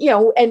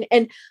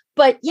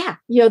 But yeah,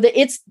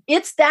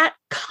 it's that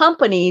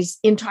company's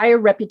entire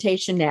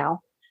reputation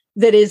now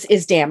that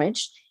is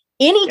damaged.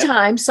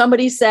 Anytime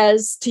somebody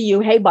says to you,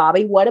 hey,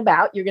 Bobby, what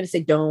about, you're going to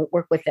say, don't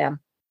work with them.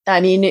 I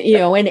mean, and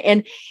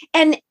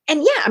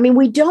yeah, I mean,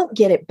 we don't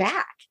get it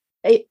back.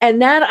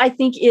 And that I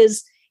think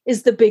is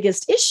the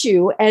biggest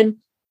issue. And,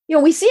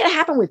 we see it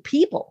happen with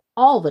people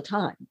all the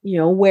time,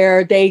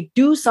 where they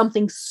do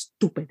something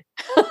stupid,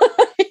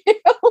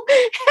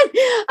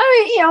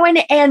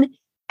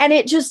 and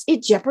it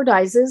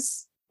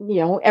jeopardizes,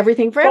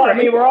 everything forever. Well, I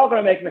mean, we're all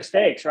going to make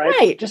mistakes, right?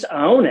 Right. Just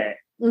own it,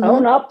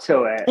 own up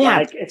to it. Yeah.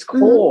 Like, it's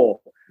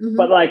cool. Mm-hmm.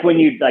 But like when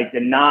you like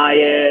deny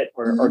it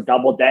or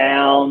double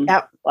down,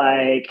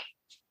 like,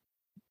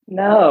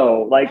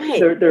 no, like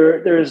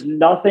there's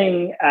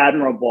nothing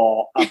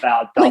admirable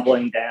about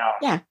doubling down.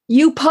 Yeah.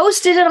 You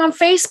posted it on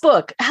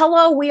Facebook.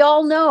 Hello, we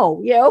all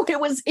know,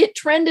 it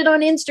trended on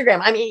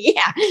Instagram. I mean,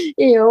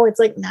 it's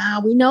like,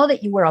 nah, we know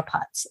that you were a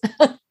putz.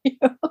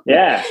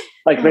 Yeah.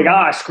 Like,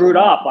 I screwed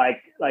up.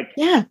 Like,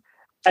 yeah.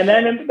 And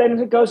then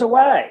it goes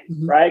away.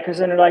 Right. Cause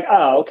then they're like,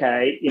 oh,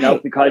 okay.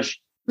 Because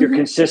you're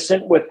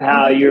consistent with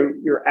how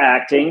you're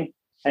acting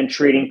and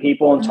treating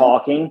people and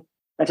talking.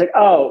 It's like,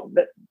 oh,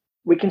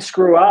 we can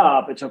screw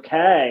up. It's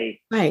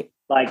okay. Right.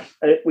 Like,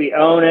 we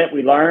own it.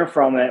 We learn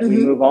from it. We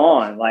move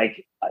on.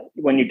 Like,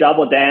 when you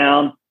double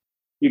down,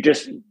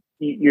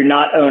 you're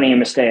not owning a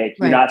mistake.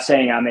 You're not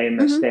saying I made a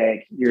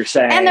mistake. You're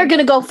saying, and they're going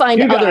to go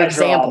find other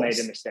examples. All made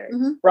a mistake.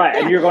 Right.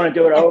 Yeah. And you're going to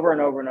do it over and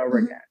over and over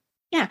again.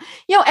 Yeah.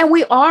 And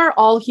we are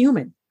all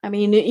human. I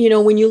mean,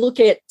 when you look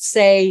at,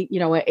 say,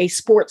 a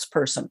sports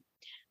person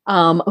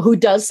who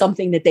does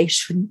something that they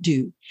shouldn't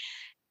do,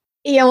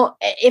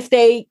 if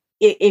they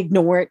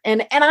ignore it.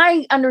 And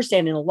I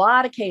understand in a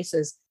lot of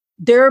cases,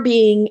 they're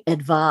being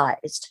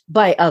advised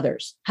by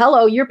others.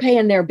 Hello, you're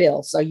paying their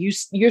bill. So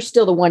you're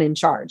still the one in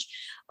charge.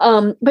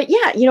 But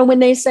yeah, when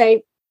they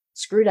say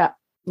screwed up,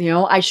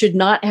 I should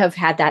not have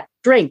had that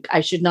drink.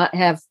 I should not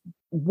have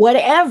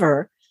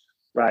whatever.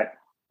 Right.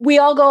 We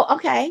all go,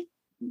 okay,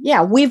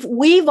 yeah,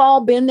 we've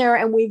all been there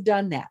and we've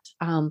done that.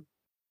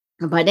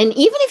 But even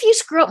if you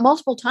screw up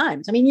multiple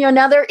times, I mean,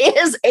 now there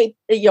is a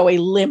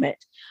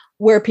limit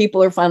where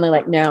people are finally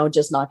like, no,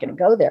 just not going to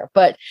go there.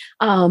 But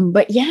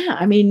yeah,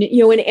 I mean,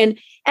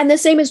 and the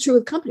same is true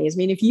with companies. I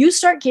mean, if you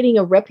start getting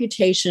a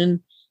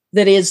reputation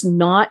that is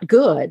not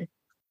good,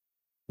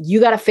 you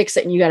got to fix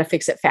it, and you got to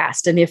fix it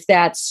fast. And if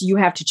you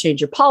have to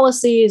change your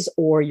policies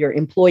or your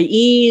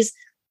employees,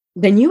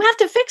 then you have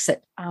to fix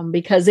it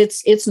because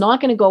it's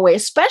not going to go away,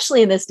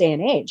 especially in this day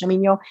and age. I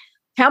mean,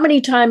 how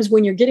many times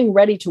when you're getting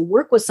ready to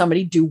work with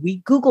somebody, do we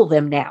Google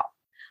them now?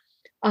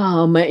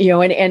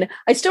 And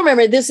I still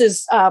remember this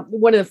is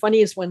one of the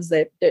funniest ones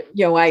that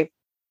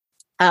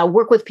I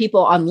work with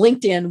people on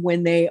LinkedIn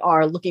when they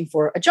are looking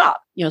for a job,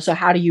 so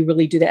how do you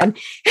really do that? And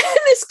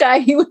this guy,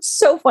 he was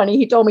so funny.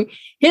 He told me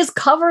his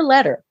cover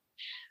letter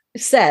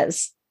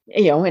says,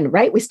 and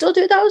right, we still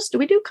do those. Do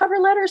we do cover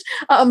letters?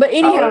 But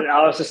anyhow,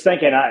 I was just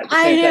thinking,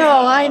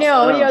 I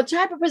know,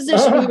 type of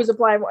position he was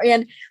applying for.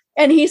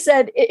 And he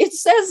said, it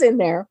says in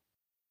there,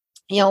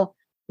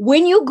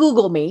 when you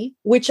Google me,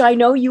 which I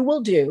know you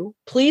will do,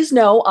 please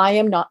know I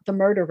am not the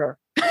murderer.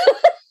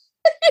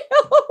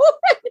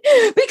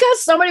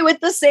 Because somebody with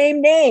the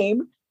same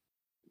name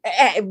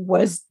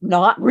was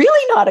not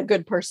a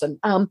good person.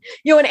 And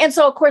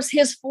so of course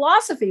his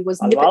philosophy was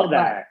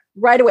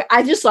right away.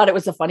 I just thought it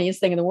was the funniest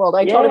thing in the world.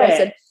 I told him, I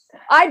said,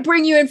 I'd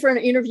bring you in for an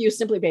interview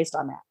simply based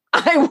on that.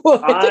 I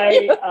would.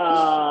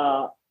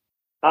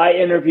 I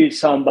interviewed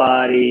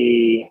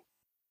somebody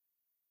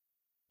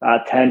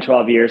 10,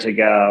 12 years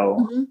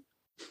ago.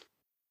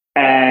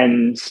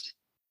 And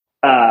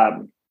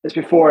this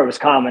before it was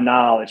common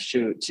knowledge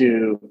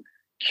to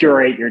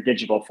curate your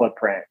digital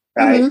footprint,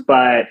 right?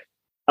 But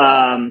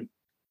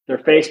their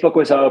Facebook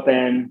was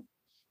open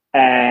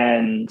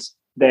and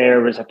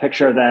there was a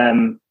picture of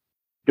them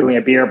doing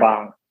a beer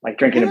bong, like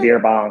drinking a beer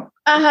bong.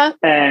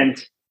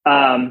 And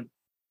I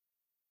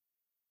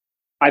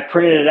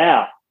printed it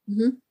out.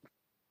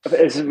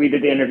 We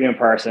did the interview in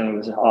person. It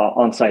was an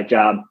on-site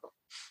job.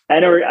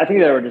 And I think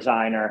they were a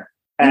designer.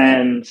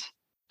 And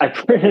I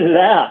printed it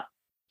out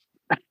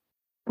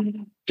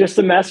just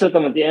to mess with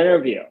them at the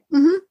interview.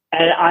 And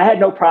I had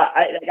no problem.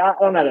 I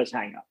don't have those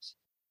hangups.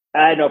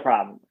 I had no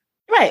problem.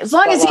 Right. As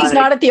long as he's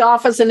not at the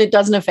office and it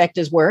doesn't affect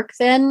his work,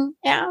 then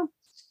yeah.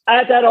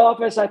 At that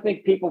office, I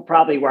think people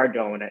probably were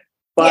doing it.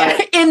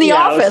 But in the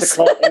office.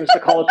 It was the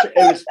culture.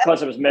 It was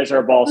because it was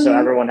miserable. So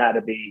everyone had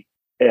to be,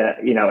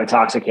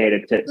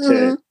 intoxicated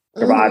to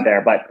survive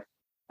there. But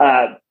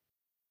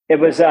it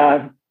was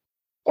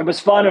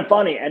fun and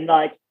funny. And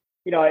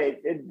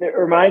it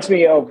reminds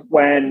me of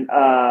when,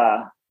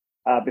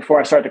 before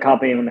I started the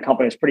company, when the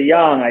company was pretty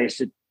young, I used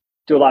to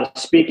do a lot of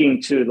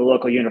speaking to the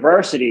local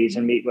universities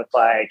and meet with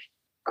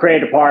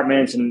creative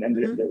departments and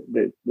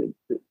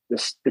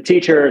the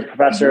teachers,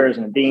 professors,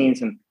 and the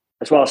deans, and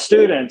as well as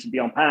students, and be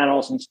on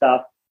panels and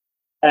stuff.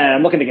 And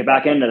I'm looking to get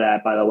back into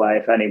that, by the way,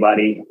 if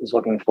anybody is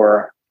looking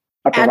for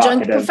a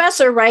adjunct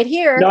professor right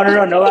here.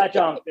 No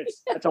adjunct.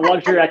 It's a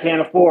luxury I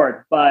can't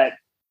afford, but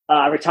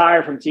I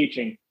retired from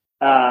teaching.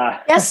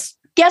 Guest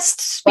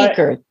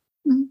speaker.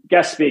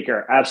 Guest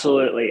speaker,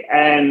 absolutely.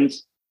 And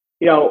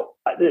I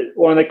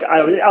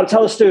would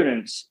tell the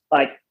students,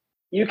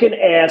 you can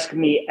ask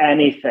me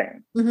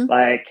anything,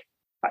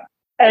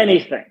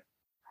 anything.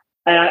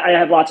 And I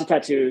have lots of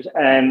tattoos,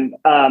 and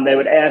they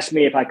would ask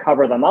me if I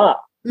cover them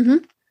up.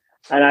 And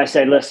I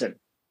say, listen,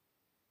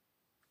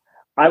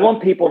 I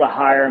want people to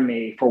hire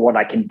me for what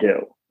I can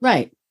do.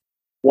 Right.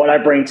 What I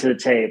bring to the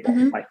table,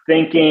 my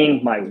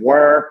thinking, my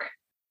work,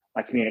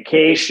 my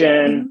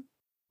communication,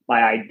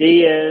 my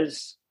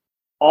ideas,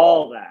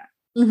 all that.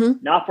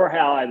 Not for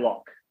how I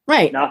look.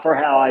 Right. Not for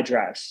how I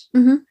dress.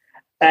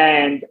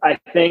 And I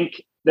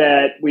think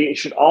that we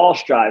should all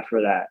strive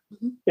for that.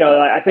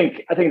 I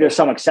think there's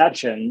some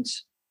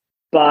exceptions,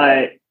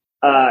 but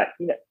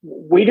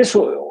we just,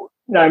 I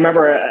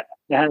remember I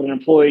had an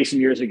employee some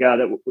years ago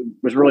that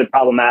was really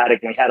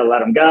problematic, and we had to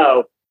let him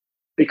go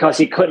because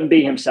he couldn't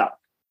be himself.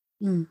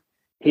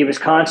 He was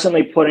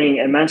constantly putting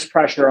immense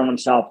pressure on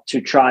himself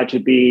to try to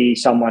be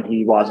someone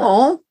he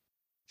wasn't.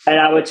 And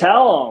I would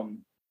tell him,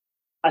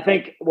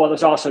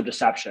 there's also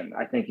deception.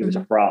 I think he was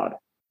a fraud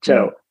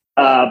too.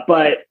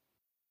 But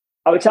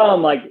I would tell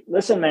him,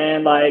 listen,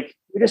 man,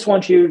 we just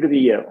want you to be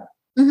you.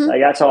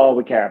 That's all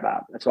we care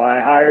about. That's why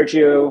I hired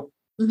you.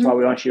 That's why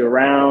we want you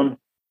around.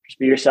 Just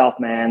be yourself,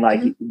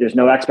 man. There's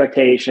no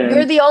expectation.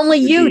 You're the only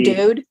you,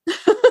 dude.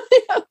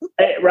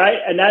 Right.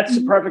 And that's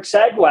the perfect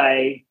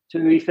segue to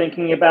be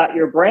thinking about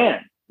your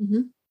brand.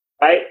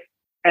 Right.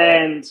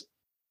 And,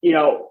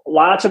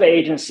 lots of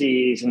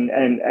agencies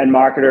and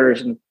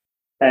marketers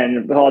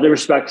and with all due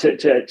respect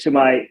to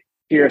my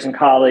peers and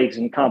colleagues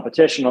and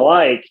competition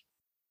alike,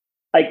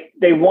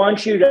 they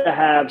want you to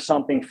have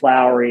something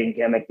flowery and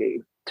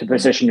gimmicky to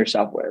position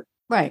yourself with.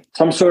 Right.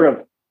 Some sort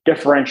of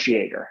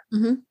differentiator.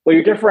 Well,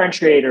 your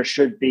differentiator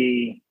should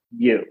be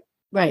you.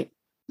 Right.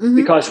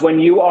 Because when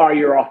you are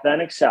your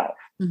authentic self,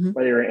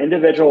 whether you're an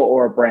individual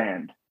or a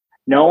brand,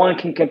 no one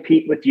can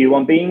compete with you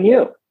on being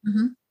you.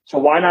 So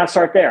why not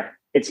start there?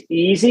 It's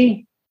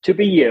easy to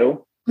be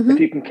you if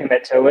you can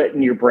commit to it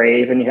and you're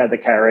brave and you have the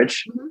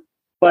courage.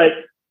 But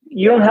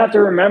you don't have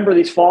to remember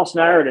these false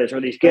narratives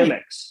or these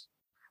gimmicks.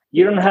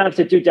 You don't have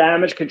to do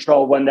damage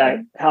control when that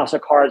house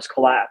of cards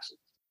collapses.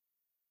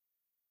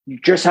 You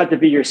just have to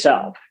be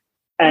yourself.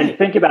 And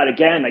think about,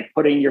 again,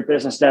 putting your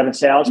business dev and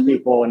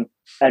salespeople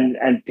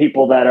and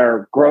people that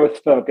are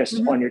growth focused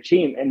on your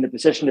team in the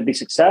position to be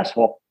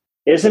successful.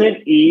 Isn't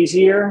it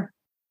easier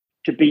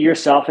to be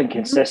yourself and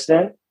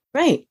consistent?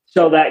 Right.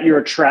 So that you're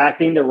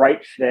attracting the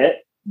right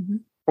fit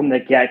from the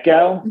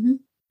get-go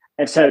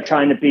instead of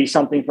trying to be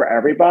something for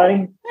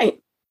everybody.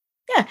 Right.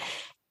 Yeah.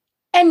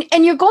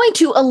 And you're going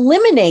to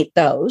eliminate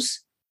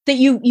those that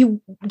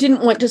you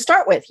didn't want to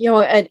start with.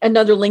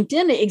 Another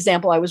LinkedIn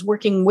example, I was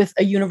working with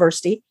a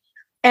university,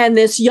 and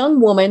this young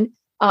woman,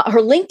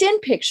 her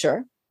LinkedIn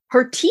picture,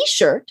 her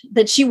T-shirt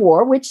that she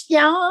wore, which, is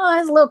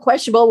a little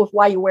questionable with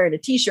why you're wearing a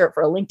T-shirt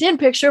for a LinkedIn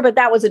picture, but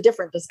that was a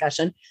different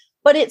discussion.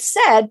 But it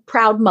said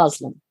proud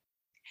Muslim.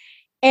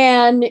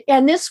 And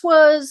this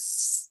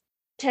was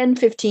 10,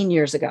 15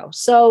 years ago.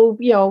 So,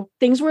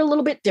 things were a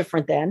little bit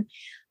different then.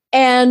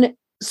 And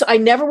so I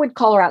never would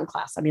call her out in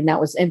class.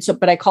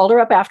 But I called her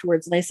up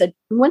afterwards and I said,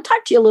 I want to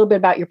talk to you a little bit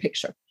about your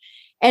picture.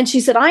 And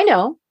she said, I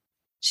know.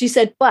 She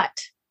said,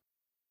 but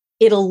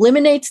it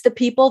eliminates the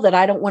people that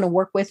I don't want to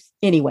work with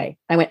anyway.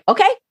 I went,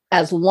 okay,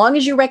 as long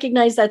as you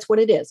recognize that's what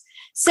it is.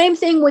 Same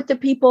thing with the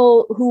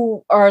people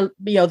who are,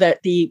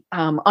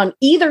 on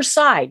either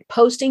side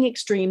posting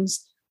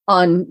extremes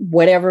on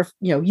whatever,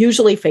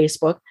 usually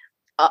Facebook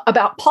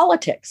about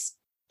politics.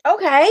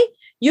 Okay.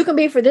 You can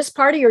be for this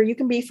party or you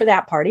can be for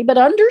that party, but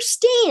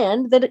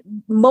understand that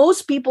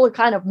most people are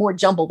kind of more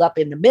jumbled up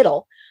in the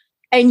middle,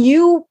 and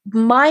you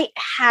might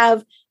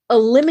have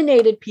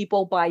eliminated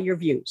people by your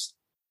views.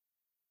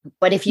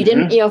 But if you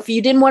didn't, if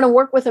you didn't want to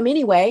work with them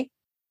anyway,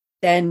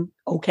 then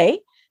okay,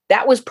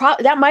 that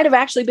might have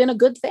actually been a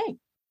good thing.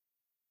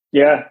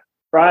 Yeah,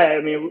 right.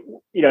 I mean,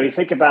 you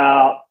think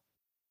about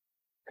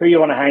who you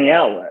want to hang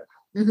out with.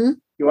 Mm-hmm.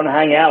 You want to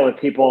hang out with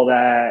people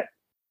that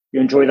you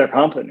enjoy their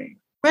company.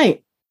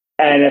 Right.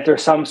 And if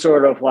there's some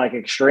sort of like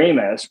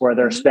extremist where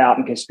they're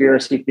spouting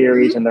conspiracy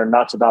theories and they're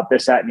nuts about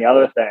this, that, and the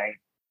other thing,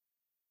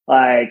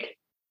 like,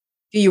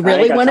 do you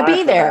really want to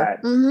be there?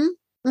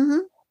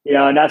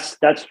 And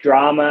that's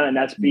drama and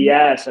that's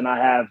BS. And I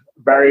have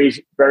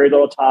very, very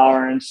little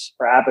tolerance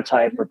for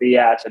appetite for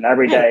BS, and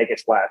every day it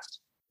gets less.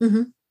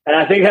 And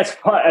I think that's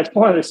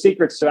one of the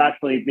secrets to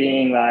actually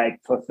being like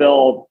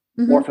fulfilled,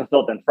 more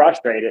fulfilled than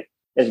frustrated,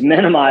 is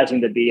minimizing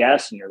the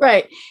BS in your life.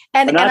 Right.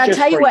 And I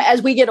tell you what,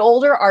 as we get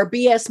older, our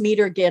BS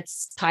meter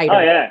gets tighter. Oh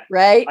yeah.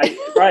 Right.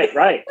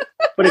 Right.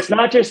 But it's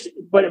not just,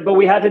 but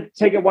we have to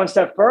take it one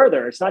step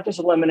further. It's not just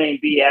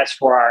eliminating BS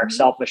for our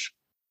selfish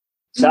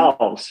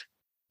selves,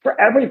 for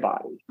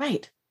everybody.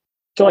 Right.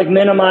 So like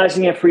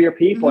minimizing it for your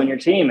people and your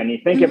team. And you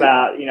think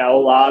about, a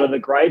lot of the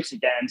gripes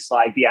against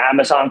like the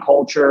Amazon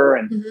culture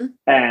and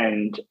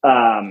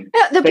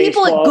the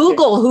people at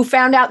Google who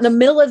found out in the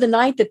middle of the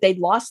night that they'd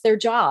lost their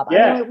job.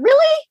 Yeah. I mean,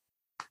 really?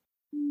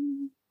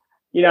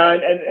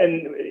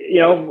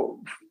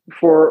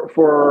 For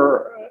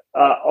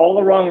all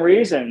the wrong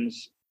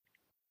reasons,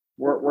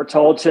 we're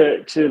told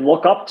to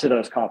look up to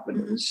those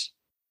companies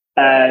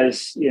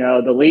as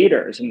the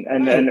leaders,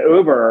 and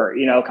Uber,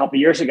 a couple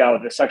of years ago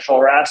with the sexual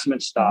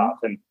harassment stuff,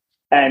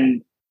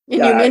 and you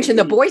mentioned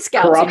the Boy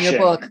Scouts corruption. In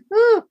your book.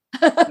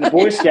 The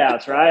Boy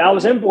Scouts, right? I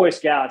was in Boy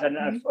Scouts, and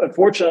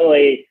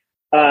unfortunately,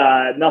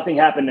 nothing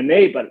happened to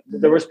me. But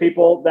there was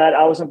people that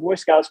I was in Boy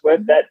Scouts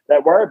with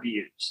that were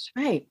abused,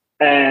 right?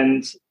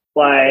 And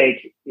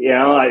like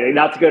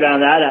not to go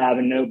down that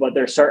avenue, but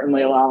there's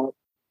certainly a lot.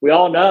 We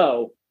all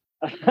know.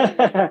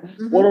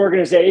 What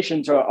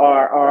organizations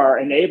are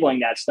enabling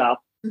that stuff,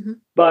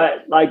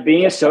 but like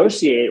being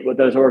associated with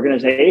those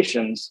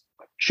organizations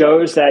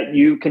shows that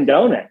you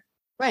condone it,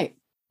 right?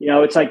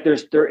 It's like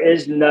there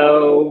is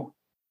no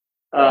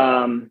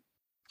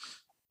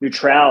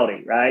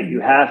neutrality, right? You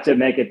have to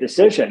make a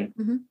decision,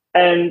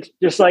 and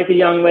just like the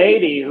young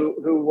lady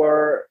who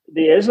wore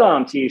the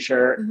Islam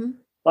T-shirt,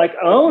 like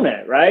own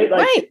it, right? Like,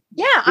 right?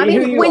 Yeah, I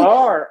mean,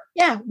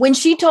 when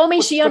she told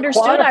me she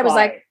understood, I was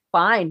like,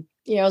 fine.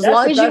 As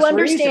long as you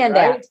understand reason,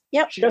 right? that.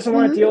 Yep. She doesn't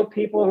want to deal with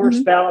people who are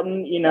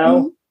spouting,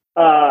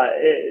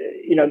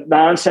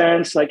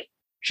 nonsense. Like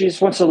she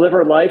just wants to live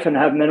her life and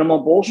have minimal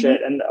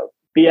bullshit and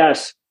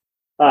BS.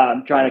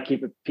 Trying to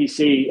keep it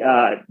PC,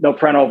 no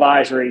parental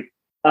advisory.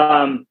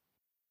 But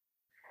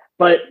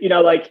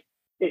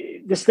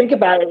just think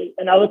about it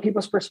in other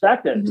people's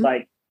perspectives.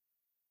 Like,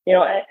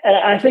 and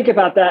I think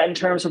about that in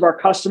terms of our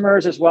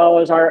customers as well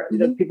as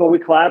the people we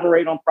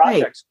collaborate on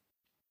projects.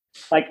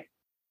 Right. Like,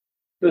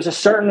 there's a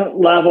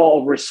certain level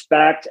of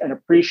respect and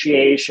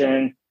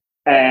appreciation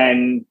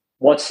and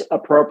what's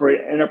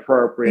appropriate and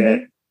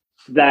inappropriate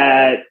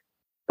that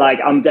like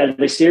I'm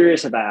deadly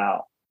serious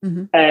about.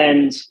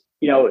 And,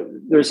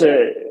 there's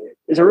a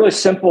really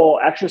simple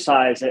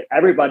exercise that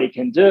everybody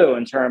can do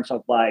in terms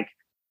of like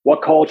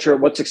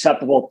what's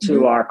acceptable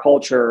to our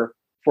culture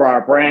for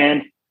our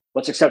brand,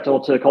 what's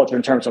acceptable to the culture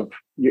in terms of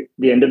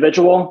the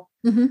individual.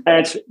 And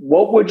it's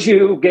what would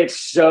you get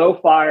so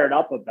fired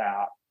up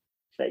about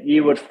that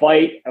you would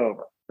fight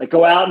over, like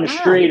go out in the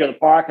street or the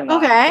parking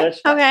lot. Okay.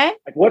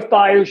 Like what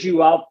fires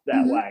you up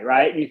that way,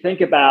 right? And you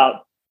think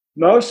about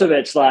most of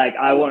it's like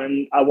I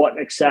wouldn't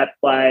accept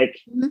like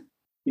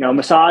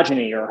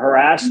misogyny or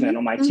harassment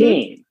on my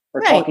team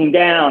or talking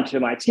down to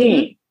my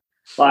team.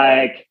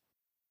 Like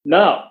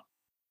no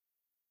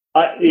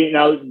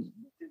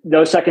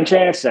second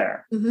chance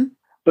there.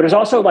 But it's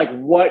also like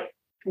what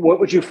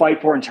would you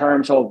fight for in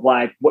terms of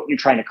like what you're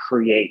trying to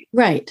create,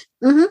 right?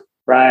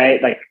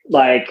 Right,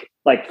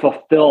 like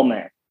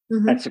fulfillment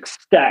and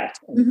success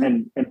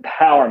and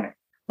empowerment.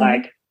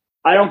 Like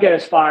I don't get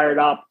as fired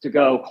up to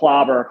go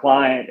clobber a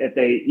client if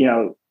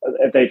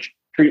they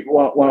treat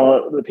one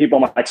of the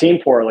people on my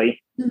team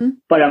poorly,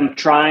 but I'm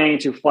trying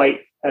to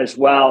fight as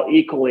well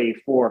equally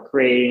for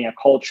creating a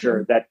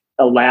culture that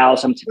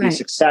allows them to be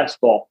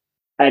successful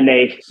and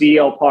they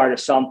feel part of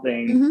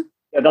something.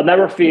 They'll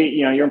never feel,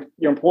 your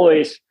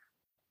employees.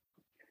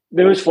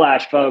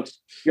 Newsflash,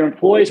 folks, your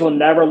employees will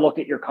never look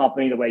at your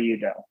company the way you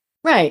do.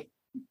 Right.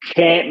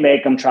 Can't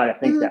make them try to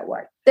think that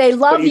way. They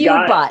love you,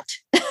 but.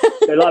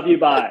 They love you,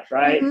 but,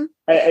 right?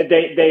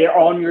 They are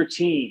on your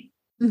team.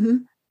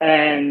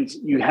 And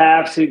you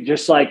have to,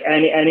 just like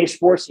any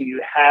sports team,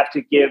 you have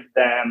to give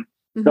them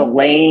the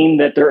lane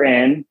that they're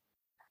in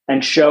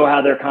and show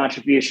how their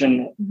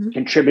contribution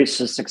contributes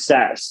to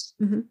success.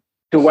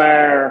 To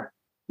where,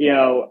 we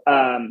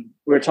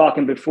were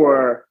talking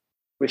before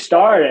we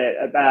started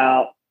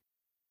about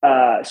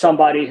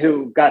somebody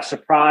who got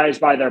surprised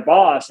by their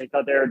boss. They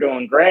thought they were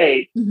doing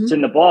great. It's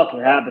in the book.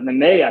 It happened to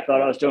me. I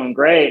thought I was doing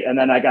great. And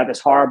then I got this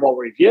horrible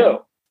review.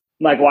 I'm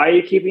like, why are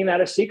you keeping that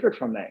a secret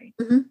from me?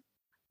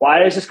 Why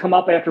does this come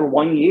up after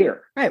 1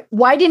 year? Right.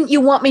 Why didn't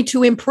you want me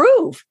to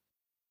improve?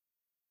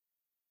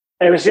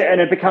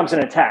 it becomes an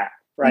attack,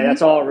 right?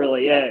 That's all it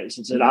really is.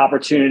 It's an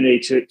opportunity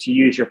to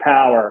use your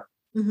power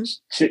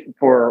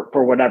for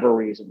whatever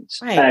reasons.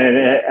 Right. And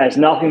it has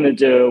nothing to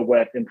do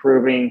with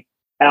improving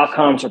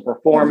outcomes or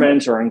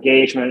performance or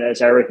engagement. It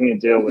has everything to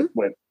do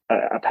with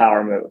a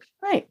power move.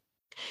 Right.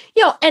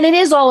 And it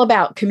is all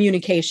about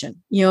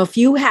communication. If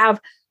you have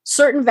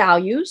certain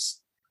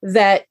values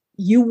that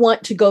you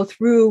want to go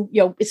through,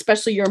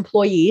 especially your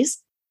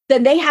employees,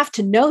 then they have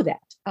to know that.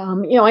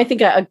 I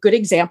think a good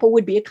example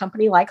would be a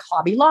company like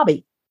Hobby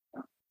Lobby.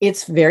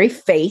 It's very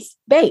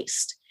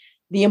faith-based.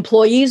 The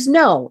employees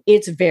know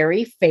it's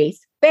very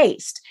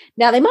faith-based.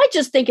 Now, they might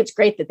just think it's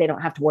great that they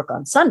don't have to work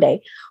on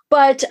Sunday,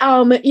 but,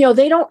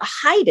 they don't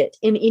hide it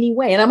in any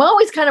way. And I'm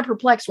always kind of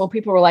perplexed when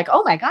people are like,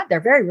 oh my God, they're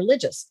very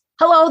religious.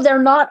 Hello,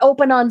 they're not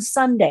open on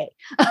Sunday.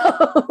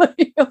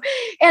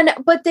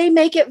 But they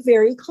make it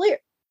very clear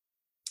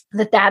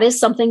that is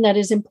something that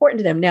is important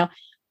to them. Now,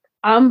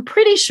 I'm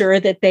pretty sure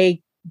that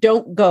they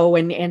don't go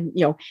and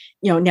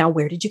now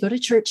where did you go to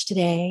church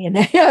today? And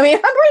I'm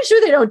pretty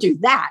sure they don't do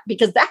that,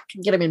 because that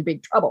can get them in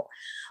big trouble.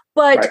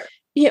 But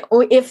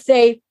if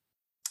they,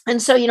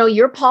 and so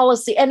your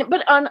policy,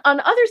 but on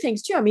other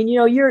things too.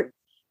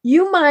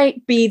 You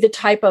might be the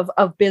type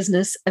of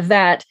business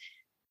that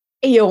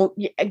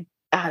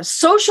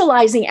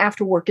socializing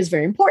after work is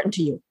very important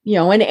to you.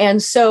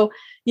 And so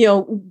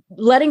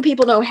letting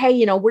people know,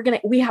 hey,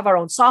 we have our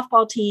own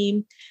softball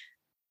team.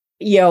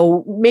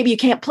 Maybe you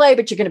can't play,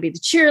 but you're going to be the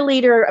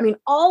cheerleader.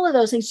 All of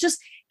those things, just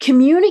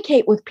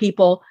communicate with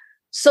people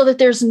so that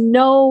there's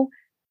no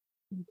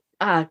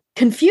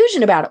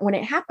confusion about it when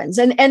it happens.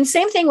 And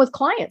same thing with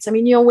clients.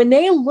 When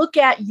they look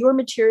at your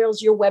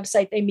materials, your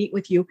website, they meet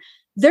with you,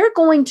 they're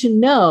going to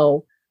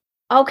know,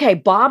 okay,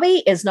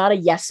 Bobby is not a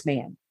yes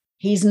man.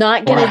 He's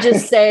not going to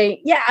just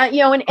say, yeah,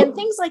 and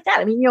things like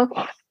that.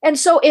 And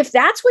so if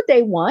that's what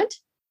they want,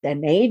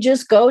 then they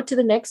just go to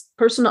the next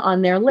person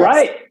on their list.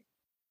 Right.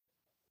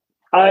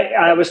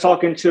 I was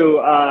talking to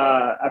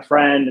a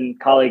friend and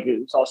colleague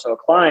who's also a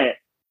client,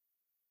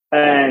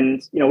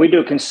 and we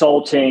do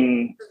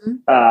consulting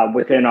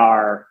within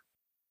our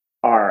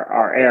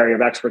area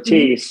of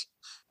expertise,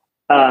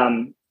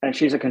 and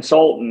she's a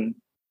consultant,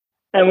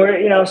 and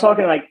we're I was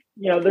talking like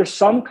there's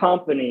some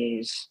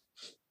companies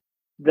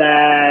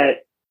that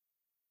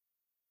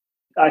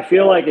I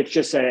feel like it's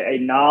just a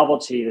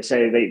novelty to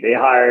say they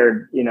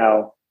hired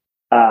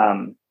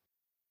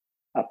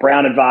a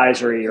Brown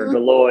Advisory or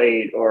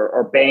Deloitte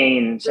or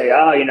Bain, say,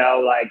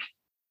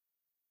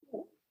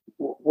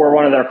 we're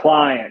one of their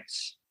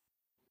clients.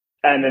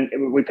 And then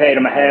we paid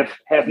them a half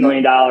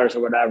 $500,000 or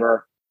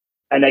whatever.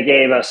 And they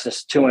gave us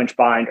this 2-inch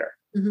binder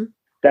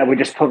that we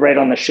just put right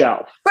on the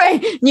shelf.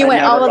 Right. You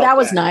went, oh, that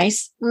was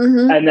nice.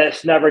 And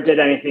this never did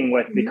anything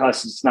with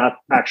because it's not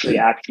actually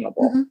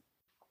actionable.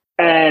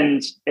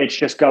 And it's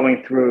just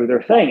going through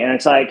their thing. And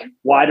it's like,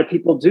 why do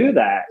people do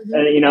that?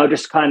 And,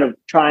 just kind of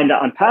trying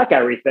to unpack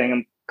everything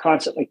and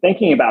constantly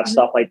thinking about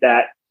stuff like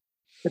that.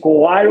 Like, well,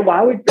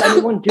 why would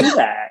anyone do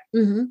that?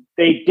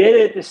 They did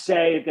it to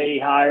say they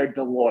hired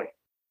Deloitte.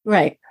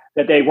 Right.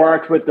 That they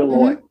worked with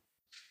Deloitte.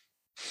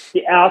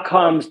 The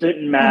outcomes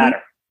didn't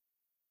matter.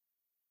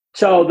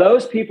 So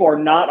those people are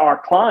not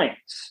our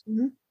clients.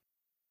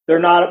 They're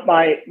not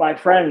my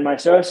friend, my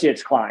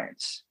associate's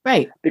clients.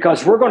 Right.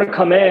 Because we're going to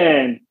come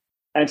in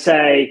and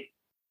say,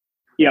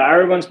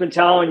 everyone's been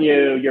telling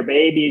you your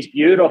baby's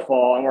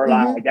beautiful. And we're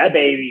like, that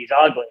baby's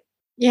ugly.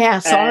 Yeah.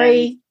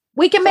 Sorry. And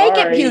we can make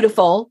it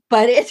beautiful,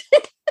 but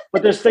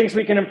but there's things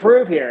we can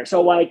improve here.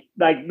 So like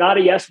not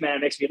a yes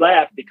man makes me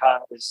laugh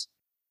because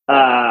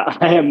I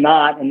am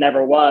not and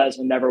never was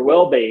and never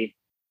will be.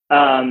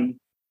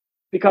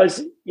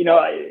 Because,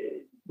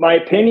 my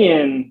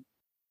opinion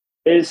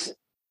is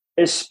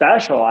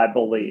special, I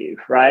believe,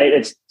 right?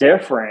 It's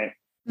different,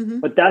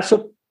 but that's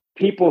what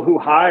people who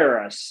hire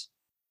us,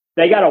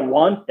 they got to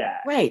want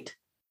that. Right.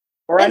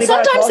 Or and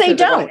sometimes they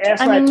don't.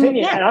 Ask my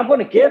opinion and I'm going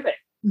to give it.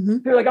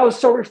 They're like, it's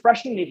so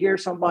refreshing to hear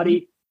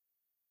somebody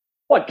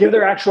give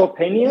their actual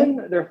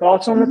opinion, their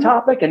thoughts on the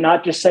topic, and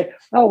not just say,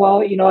 oh,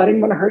 well, I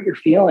didn't want to hurt your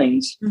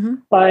feelings.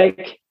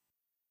 Like,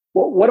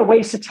 what a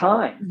waste of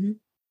time.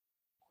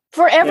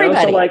 For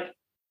everybody.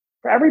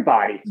 For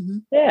everybody.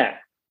 Yeah.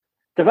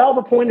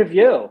 Develop a point of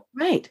view.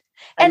 Right.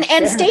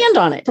 And stand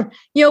on it,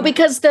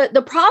 because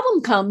the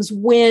problem comes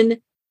when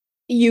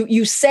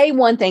you say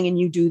one thing and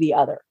you do the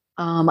other.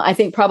 I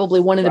think probably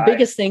one of the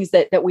biggest things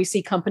that we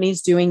see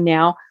companies doing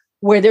now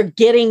where they're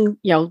getting,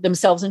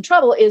 themselves in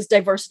trouble is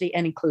diversity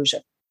and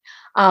inclusion.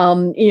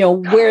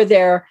 Where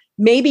they're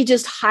maybe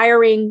just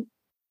hiring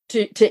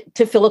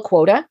to fill a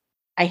quota.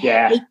 I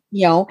hate,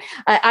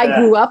 I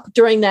grew up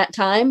during that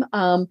time,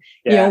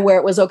 where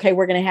it was, okay,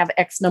 we're going to have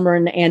X number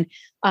and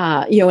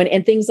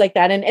things like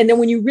that. And then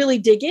when you really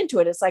dig into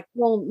it, it's like,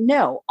 well,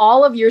 no,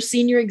 all of your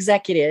senior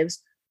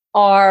executives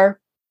are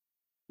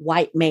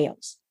white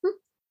males.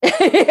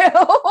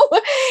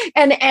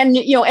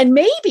 And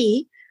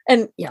maybe,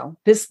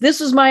 this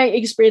was my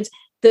experience.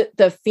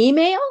 The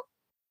female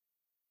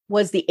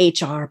was the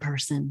HR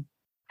person.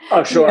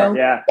 Oh, sure.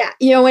 Yeah.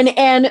 Yeah.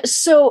 And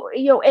so,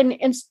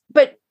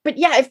 but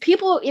yeah,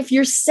 if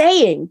you're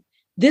saying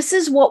this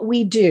is what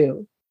we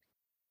do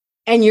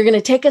and you're going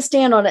to take a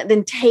stand on it,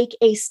 then take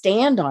a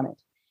stand on it.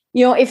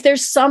 If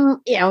there's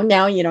some,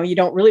 now, you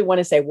don't really want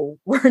to say, well,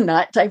 we're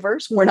not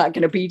diverse. We're not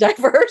going to be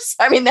diverse.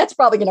 I mean, that's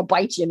probably going to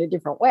bite you in a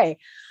different way.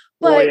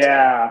 But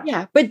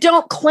but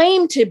don't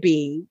claim to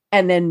be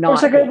and then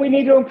not. It's like we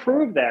need to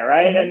improve there,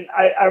 right? Mm-hmm.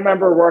 And I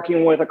remember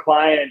working with a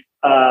client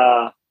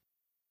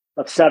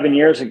 7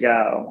 years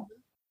ago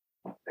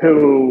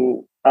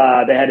who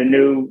they had a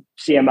new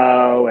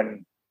CMO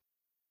and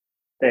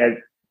they had,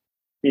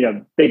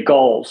 big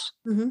goals.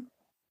 Mm-hmm.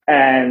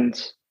 And I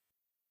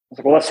was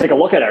like, well, let's take a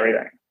look at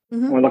everything.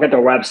 Mm-hmm. We look at their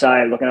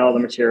website, looking at all the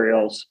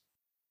materials.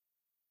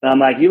 And I'm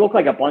like, you look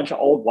like a bunch of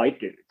old white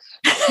dudes.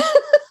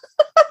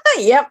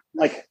 Yep.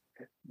 Like,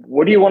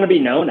 what do you want to be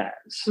known as?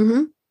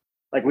 Mm-hmm.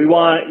 Like we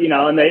want,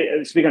 and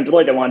they, speaking of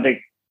Deloitte, they wanted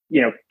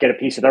to, get a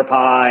piece of their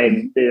pie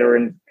and they're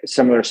in a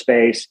similar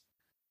space.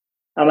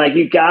 I'm like,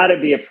 you got to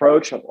be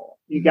approachable.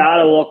 You got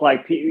to look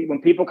like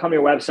when people come to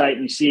your website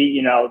and you see,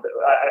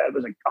 it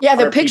was like,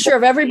 the picture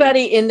of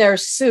everybody in their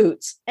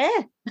suits.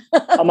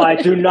 I'm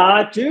like, do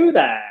not do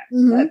that.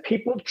 Mm-hmm. Let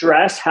people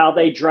dress how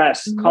they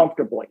dress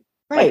comfortably,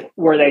 right? Like,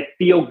 where they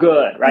feel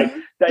good, right?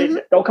 Mm-hmm.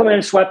 Don't come in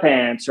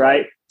sweatpants,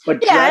 right?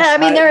 But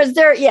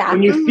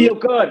when you feel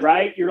good,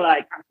 right? You're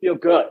like, I feel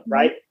good,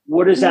 right?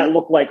 What does that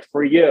look like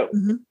for you?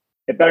 Mm-hmm.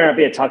 It better not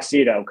be a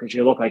tuxedo because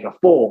you look like a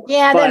fool.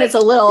 Yeah, but then it's a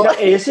little.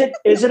 Is it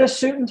a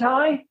suit and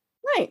tie?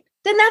 Right.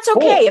 Then that's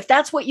okay if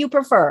that's what you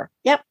prefer.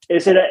 Yep.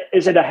 Is it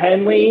a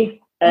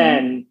Henley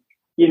and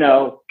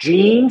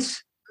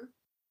jeans?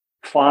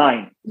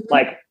 Fine.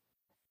 Mm-hmm.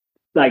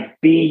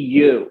 Like be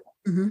you,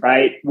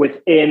 right?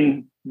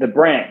 Within the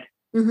brand.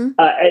 Mm-hmm.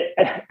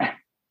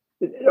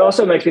 It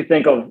also makes me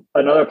think of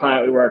another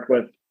client we worked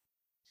with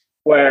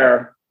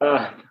where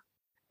the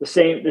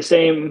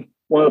same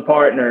one of the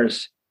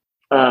partners,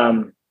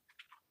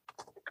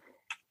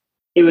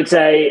 he would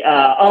say,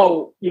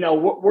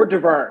 we're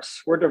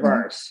diverse. We're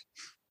diverse.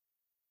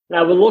 And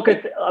I would look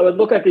at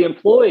the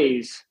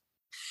employees.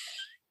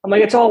 I'm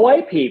like, it's all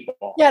white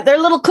people. Yeah, they're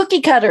little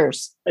cookie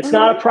cutters. It's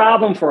not a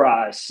problem for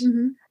us.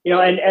 Mm-hmm.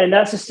 And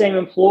that's the same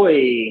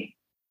employee.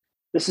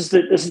 This is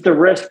the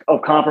risk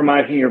of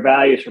compromising your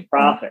values for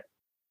profit.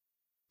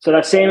 So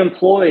that same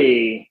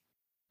employee,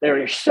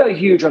 they're so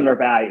huge on their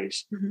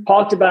values. Mm-hmm.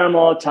 Talked about them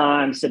all the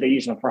time, said they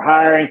use them for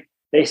hiring.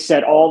 They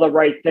said all the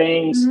right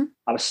things. Mm-hmm.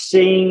 I was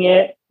seeing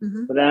it,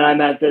 but then I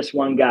met this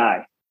one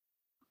guy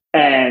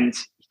and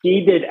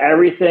he did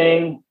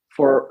everything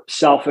for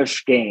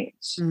selfish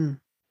gains. Mm.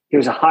 He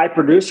was a high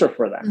producer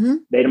for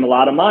them, made him a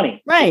lot of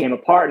money, became a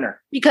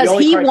partner. Because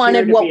he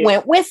wanted what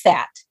went with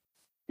that.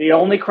 The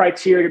only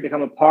criteria to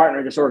become a partner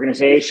of this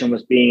organization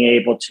was being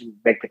able to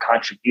make the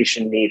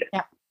contribution needed.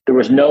 Yeah. There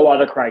was no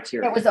other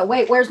criteria. It was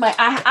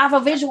I have a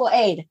visual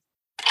aid.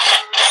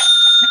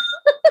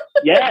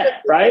 Yeah,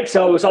 right.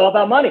 So it was all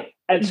about money.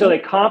 And so they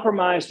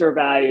compromised their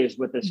values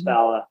with this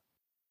fella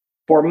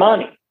for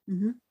money.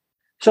 Mm-hmm.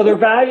 So their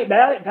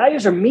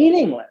values are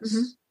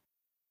meaningless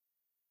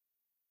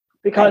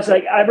because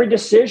every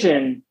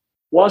decision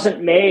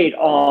wasn't made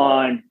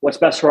on what's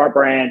best for our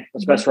brand,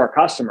 what's best for our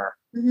customer.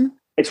 Mm-hmm.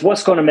 It's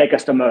what's going to make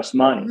us the most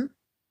money. Mm-hmm.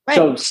 Right.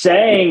 So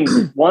saying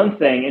one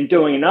thing and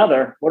doing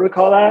another, what do we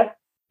call that?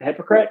 A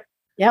hypocrite?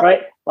 Yep.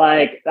 Right?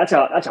 Like that's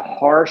a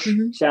harsh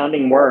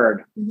sounding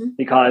word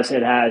because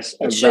it has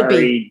a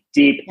very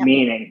deep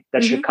meaning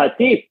that should cut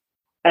deep.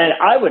 And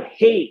I would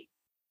hate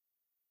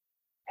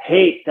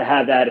to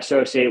have that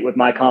associated with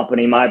my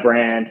company, my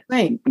brand,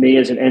 me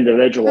as an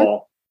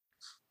individual.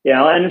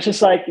 And it's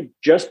just like,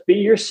 just be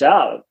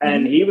yourself.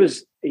 And he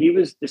was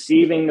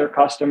deceiving their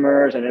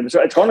customers, and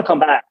it's going to come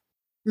back,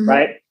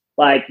 right?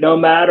 Like no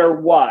matter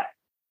what,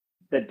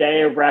 the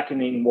day of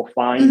reckoning will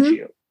find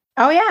you.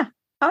 Oh yeah.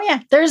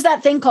 There's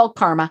that thing called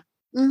karma.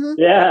 Mm-hmm.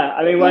 Yeah.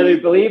 I mean, whether you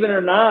believe it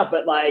or not,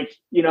 but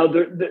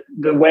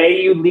the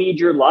way you lead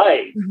your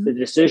life, the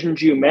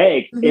decisions you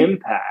make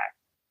impact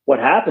what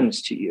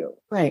happens to you.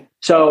 Right.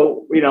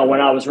 So,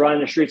 when I was running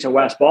the streets of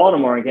West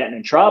Baltimore and getting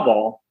in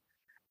trouble,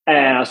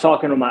 and I was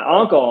talking to my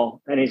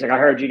uncle, and he's like, I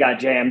heard you got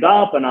jammed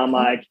up. And I'm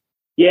like,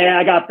 yeah,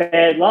 I got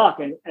bad luck.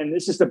 And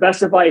this is the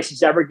best advice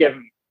he's ever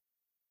given me.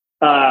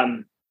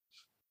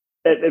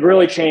 It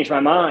really changed my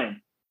mind.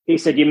 He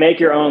said, you make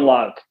your own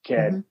luck,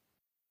 kid.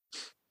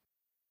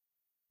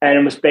 And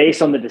it was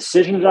based on the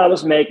decisions I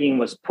was making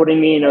was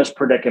putting me in those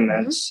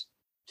predicaments.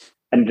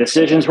 And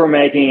decisions we're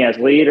making as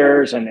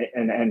leaders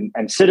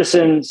and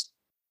citizens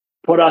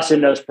put us in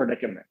those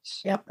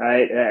predicaments. Yep.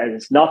 Right. And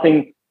it's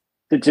nothing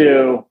to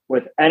do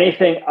with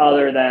anything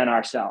other than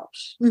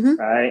ourselves.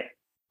 Right.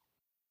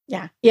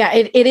 Yeah. Yeah.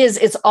 It is.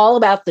 It's all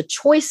about the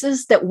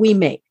choices that we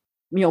make,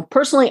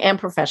 personally and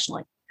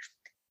professionally.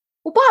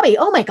 Well, Bobby,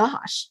 oh my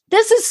gosh,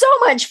 this is so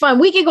much fun.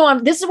 We could go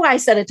on. This is why I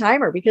set a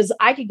timer, because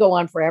I could go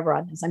on forever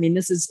on this. I mean,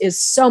 this is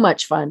so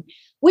much fun.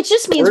 which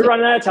just means we're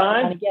running out of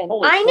time. Again.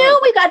 I know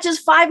we got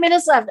just 5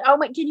 minutes left. Oh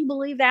my, can you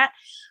believe that?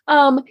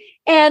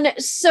 And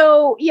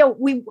so,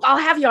 I'll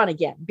have you on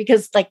again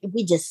because like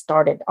we just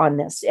started on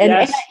this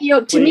and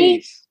to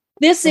me,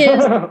 this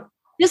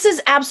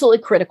is absolutely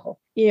critical,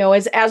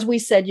 as we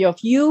said,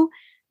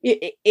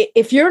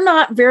 if you're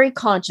not very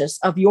conscious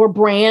of your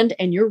brand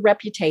and your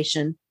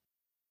reputation,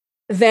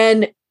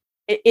 then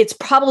it's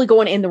probably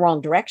going in the wrong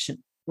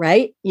direction,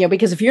 right?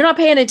 Because if you're not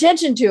paying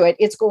attention to it,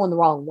 it's going the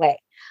wrong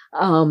way.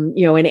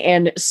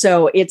 And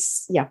so it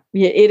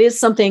is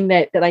something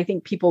that I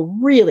think people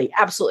really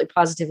absolutely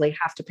positively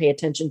have to pay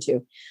attention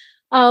to.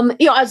 I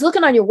was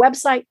looking on your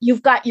website,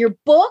 you've got your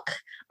book.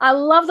 I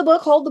love the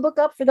book. Hold the book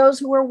up for those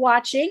who are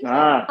watching.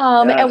 Yes.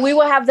 And we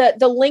will have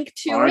the link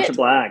to Orange it. And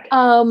black.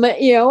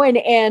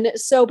 And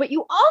so, but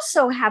you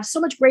also have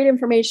so much great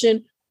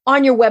information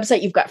on your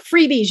website. You've got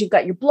freebies, you've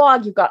got your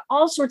blog, you've got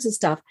all sorts of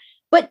stuff.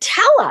 But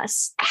tell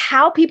us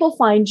how people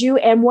find you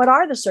and what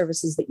are the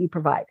services that you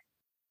provide?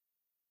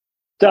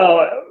 So,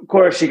 of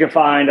course, you can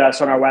find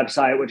us on our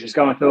website, which is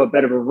going through a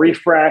bit of a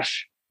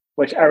refresh,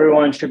 which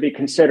everyone should be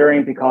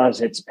considering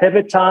because it's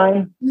pivot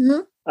time.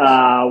 Mm-hmm.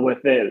 With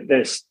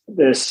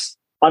this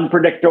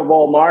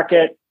unpredictable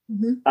market.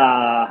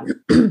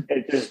 Mm-hmm.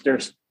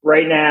 There's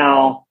right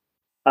now,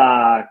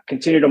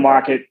 continue to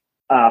market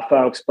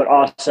folks, but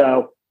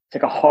also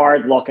take a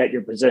hard look at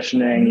your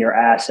positioning, your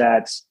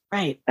assets,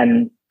 right?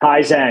 And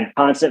Kaizen,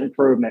 constant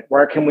improvement.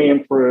 Where can we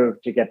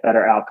improve to get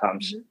better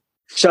outcomes? Mm-hmm.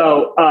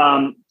 So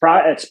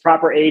it's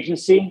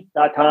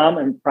properagency.com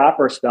and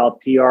proper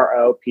spelled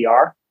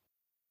PROPR.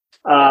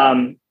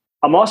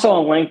 I'm also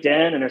on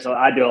LinkedIn, and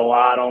I do a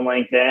lot on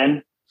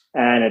LinkedIn,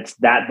 and it's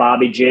that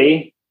Bobby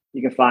G.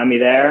 You can find me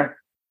there.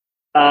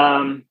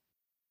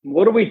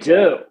 What do we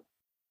do?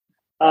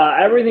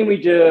 Everything we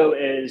do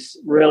is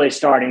really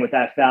starting with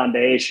that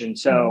foundation.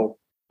 So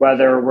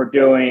whether we're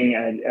doing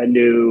a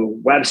new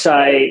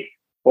website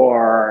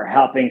or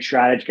helping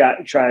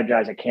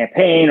strategize a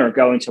campaign or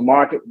going to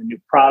market with a new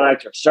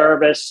product or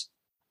service,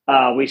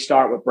 we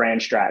start with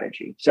brand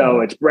strategy. So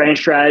it's brand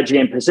strategy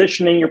and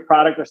positioning your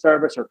product or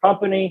service or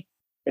company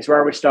is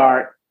where we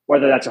start.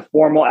 Whether that's a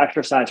formal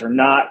exercise or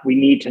not, we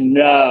need to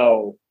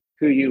know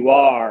who you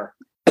are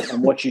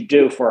and what you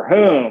do for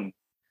whom.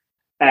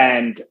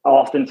 And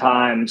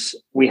oftentimes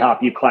we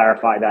help you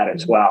clarify that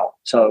as well.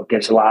 So it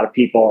gives a lot of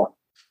people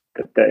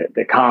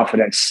the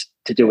confidence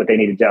to do what they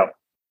need to do.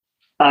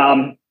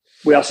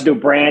 We also do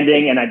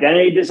branding and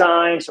identity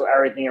design. So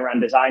everything around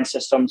design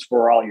systems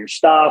for all your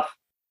stuff.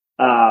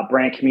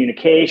 Brand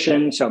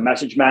communication, so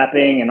message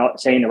mapping and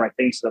saying the right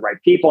things to the right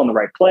people in the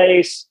right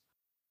place.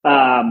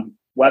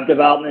 Web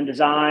development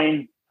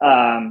design.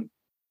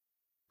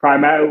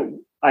 Primarily,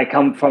 I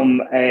come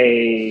from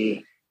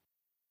a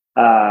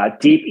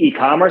deep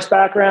e-commerce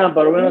background,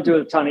 but we don't do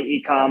a ton of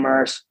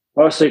e-commerce,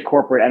 mostly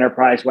corporate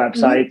enterprise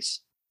websites,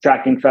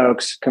 tracking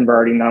folks,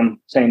 converting them,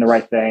 saying the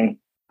right thing,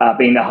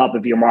 being the hub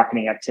of your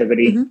marketing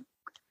activity.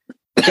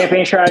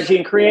 Campaign strategy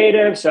and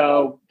creative,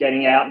 so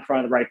getting out in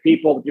front of the right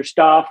people with your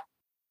stuff.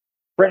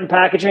 Print and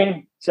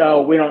packaging.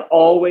 So we don't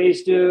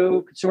always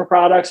do consumer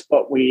products,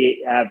 but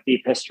we have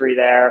deep history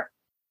there.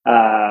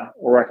 We're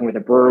working with a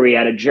brewery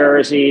out of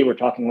Jersey. We're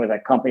talking with a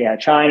company out of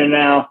China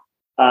now.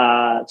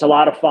 It's a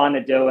lot of fun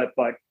to do it,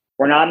 but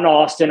we're not in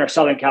Austin or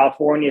Southern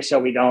California, so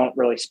we don't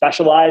really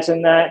specialize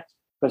in that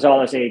because all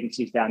those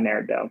agencies down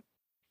there do.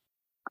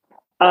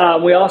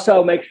 We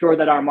also make sure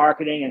that our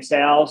marketing and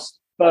sales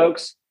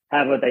folks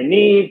have what they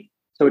need.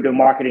 So we do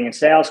marketing and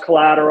sales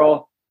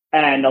collateral.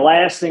 And the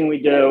last thing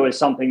we do is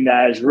something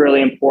that is really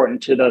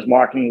important to those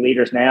marketing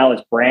leaders now is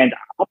brand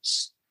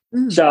ops.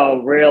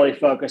 So really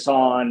focus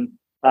on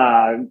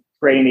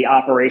creating the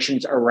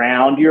operations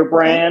around your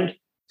brand.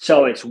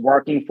 So it's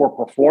working for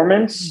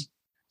performance.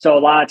 So a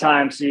lot of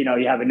times, you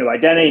have a new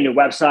identity, new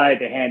website,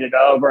 they hand it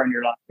over and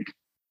you're like,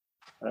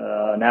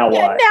 now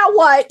what? Now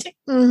what?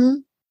 Mm-hmm.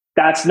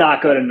 That's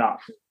not good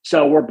enough.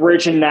 So we're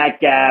bridging that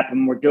gap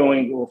and we're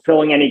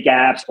filling any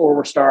gaps, or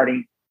we're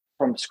starting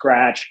from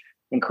scratch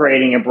and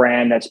creating a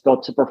brand that's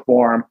built to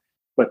perform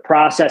with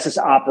processes,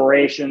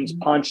 operations,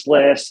 punch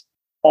lists,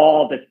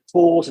 all the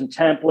tools and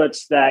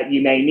templates that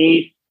you may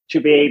need to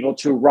be able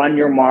to run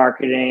your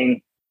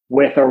marketing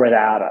with or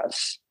without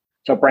us.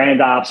 So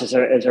brand ops is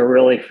a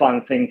really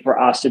fun thing for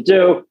us to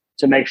do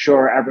to make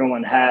sure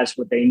everyone has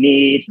what they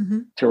need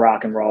to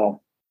rock and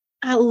roll.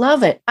 I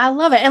love it. I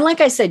love it. And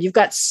like I said, you've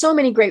got so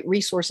many great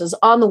resources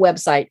on the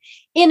website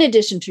in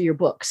addition to your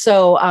book.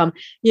 So,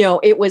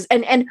 it was,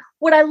 and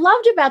what I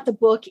loved about the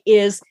book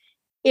is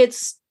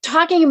it's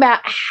talking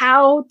about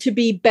how to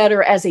be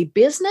better as a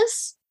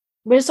business,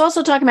 but it's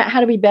also talking about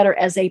how to be better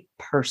as a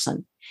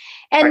person.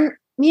 And, right.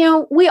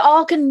 We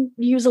all can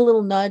use a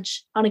little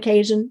nudge on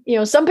occasion.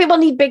 Some people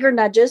need bigger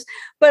nudges,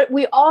 but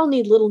we all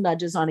need little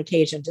nudges on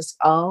occasion. Just,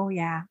 oh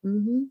yeah.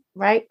 Mm-hmm.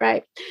 Right.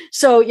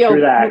 So,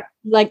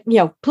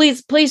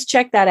 please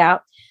check that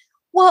out.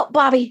 Well,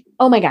 Bobby,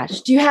 oh my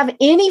gosh. Do you have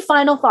any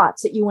final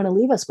thoughts that you want to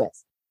leave us with?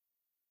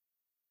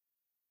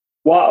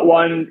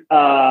 One,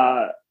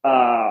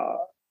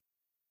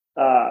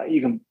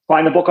 you can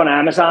Find the book on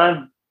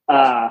Amazon.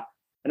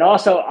 And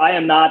also, I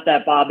am not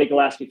that Bobby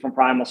Gillespie from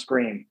Primal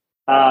Scream.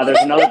 There's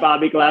another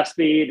Bobby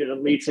Gillespie, the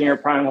lead singer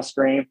of Primal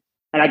Scream.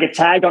 And I get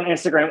tagged on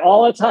Instagram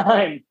all the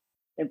time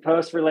in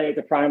posts related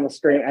to Primal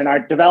Scream. And our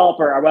web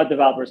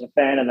developer is a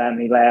fan of them.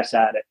 And he laughs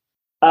at it.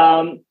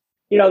 The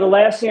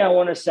last thing I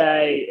want to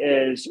say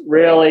is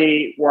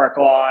really work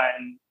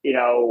on,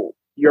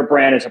 your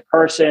brand as a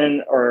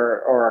person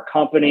or a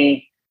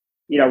company,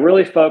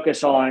 really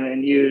focus on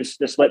and use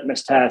this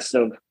litmus test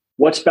of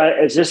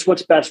is this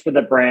what's best for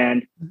the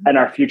brand and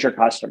our future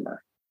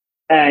customer?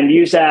 And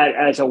use that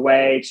as a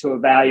way to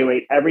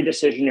evaluate every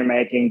decision you're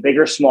making, big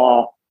or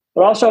small,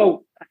 but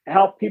also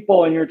help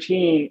people in your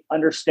team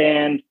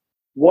understand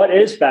what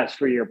is best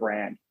for your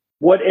brand,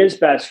 what is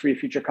best for your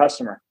future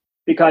customer,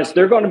 because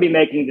they're going to be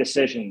making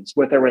decisions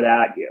with or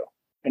without you.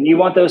 And you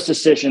want those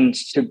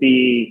decisions to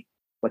be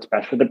what's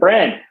best for the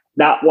brand,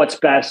 not what's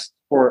best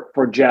for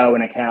Joe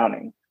in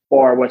accounting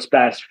or what's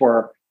best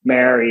for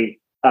Mary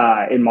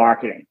in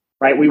marketing,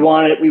 right? We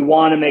want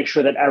to make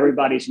sure that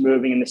everybody's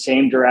moving in the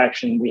same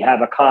direction. We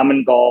have a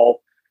common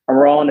goal and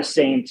we're all on the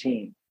same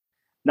team,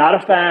 not a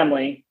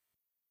family,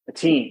 a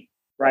team,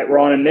 right? We're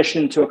on a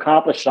mission to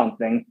accomplish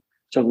something.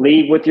 So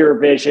lead with your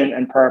vision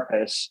and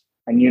purpose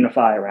and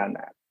unify around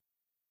that.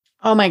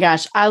 Oh my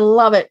gosh, I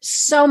love it.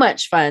 So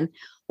much fun.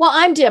 Well,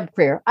 I'm Deb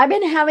Creer. I've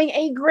been having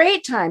a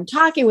great time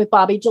talking with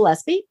Bobby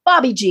Gillespie,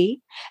 Bobby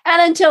G.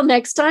 And until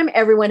next time,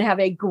 everyone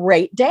have a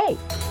great day.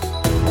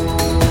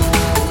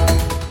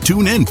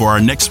 Tune in for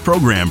our next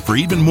program for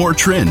even more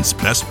trends,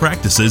 best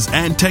practices,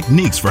 and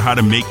techniques for how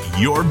to make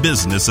your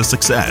business a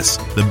success.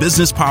 The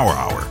Business Power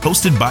Hour,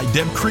 hosted by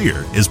Deb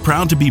Creer, is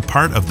proud to be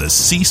part of the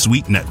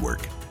C-Suite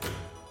Network.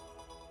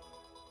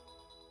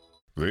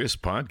 This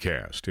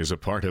podcast is a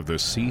part of the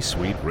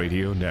C-Suite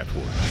Radio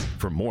Network.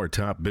 For more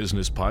top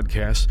business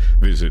podcasts,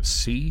 visit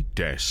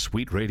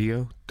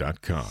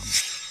c-suiteradio.com.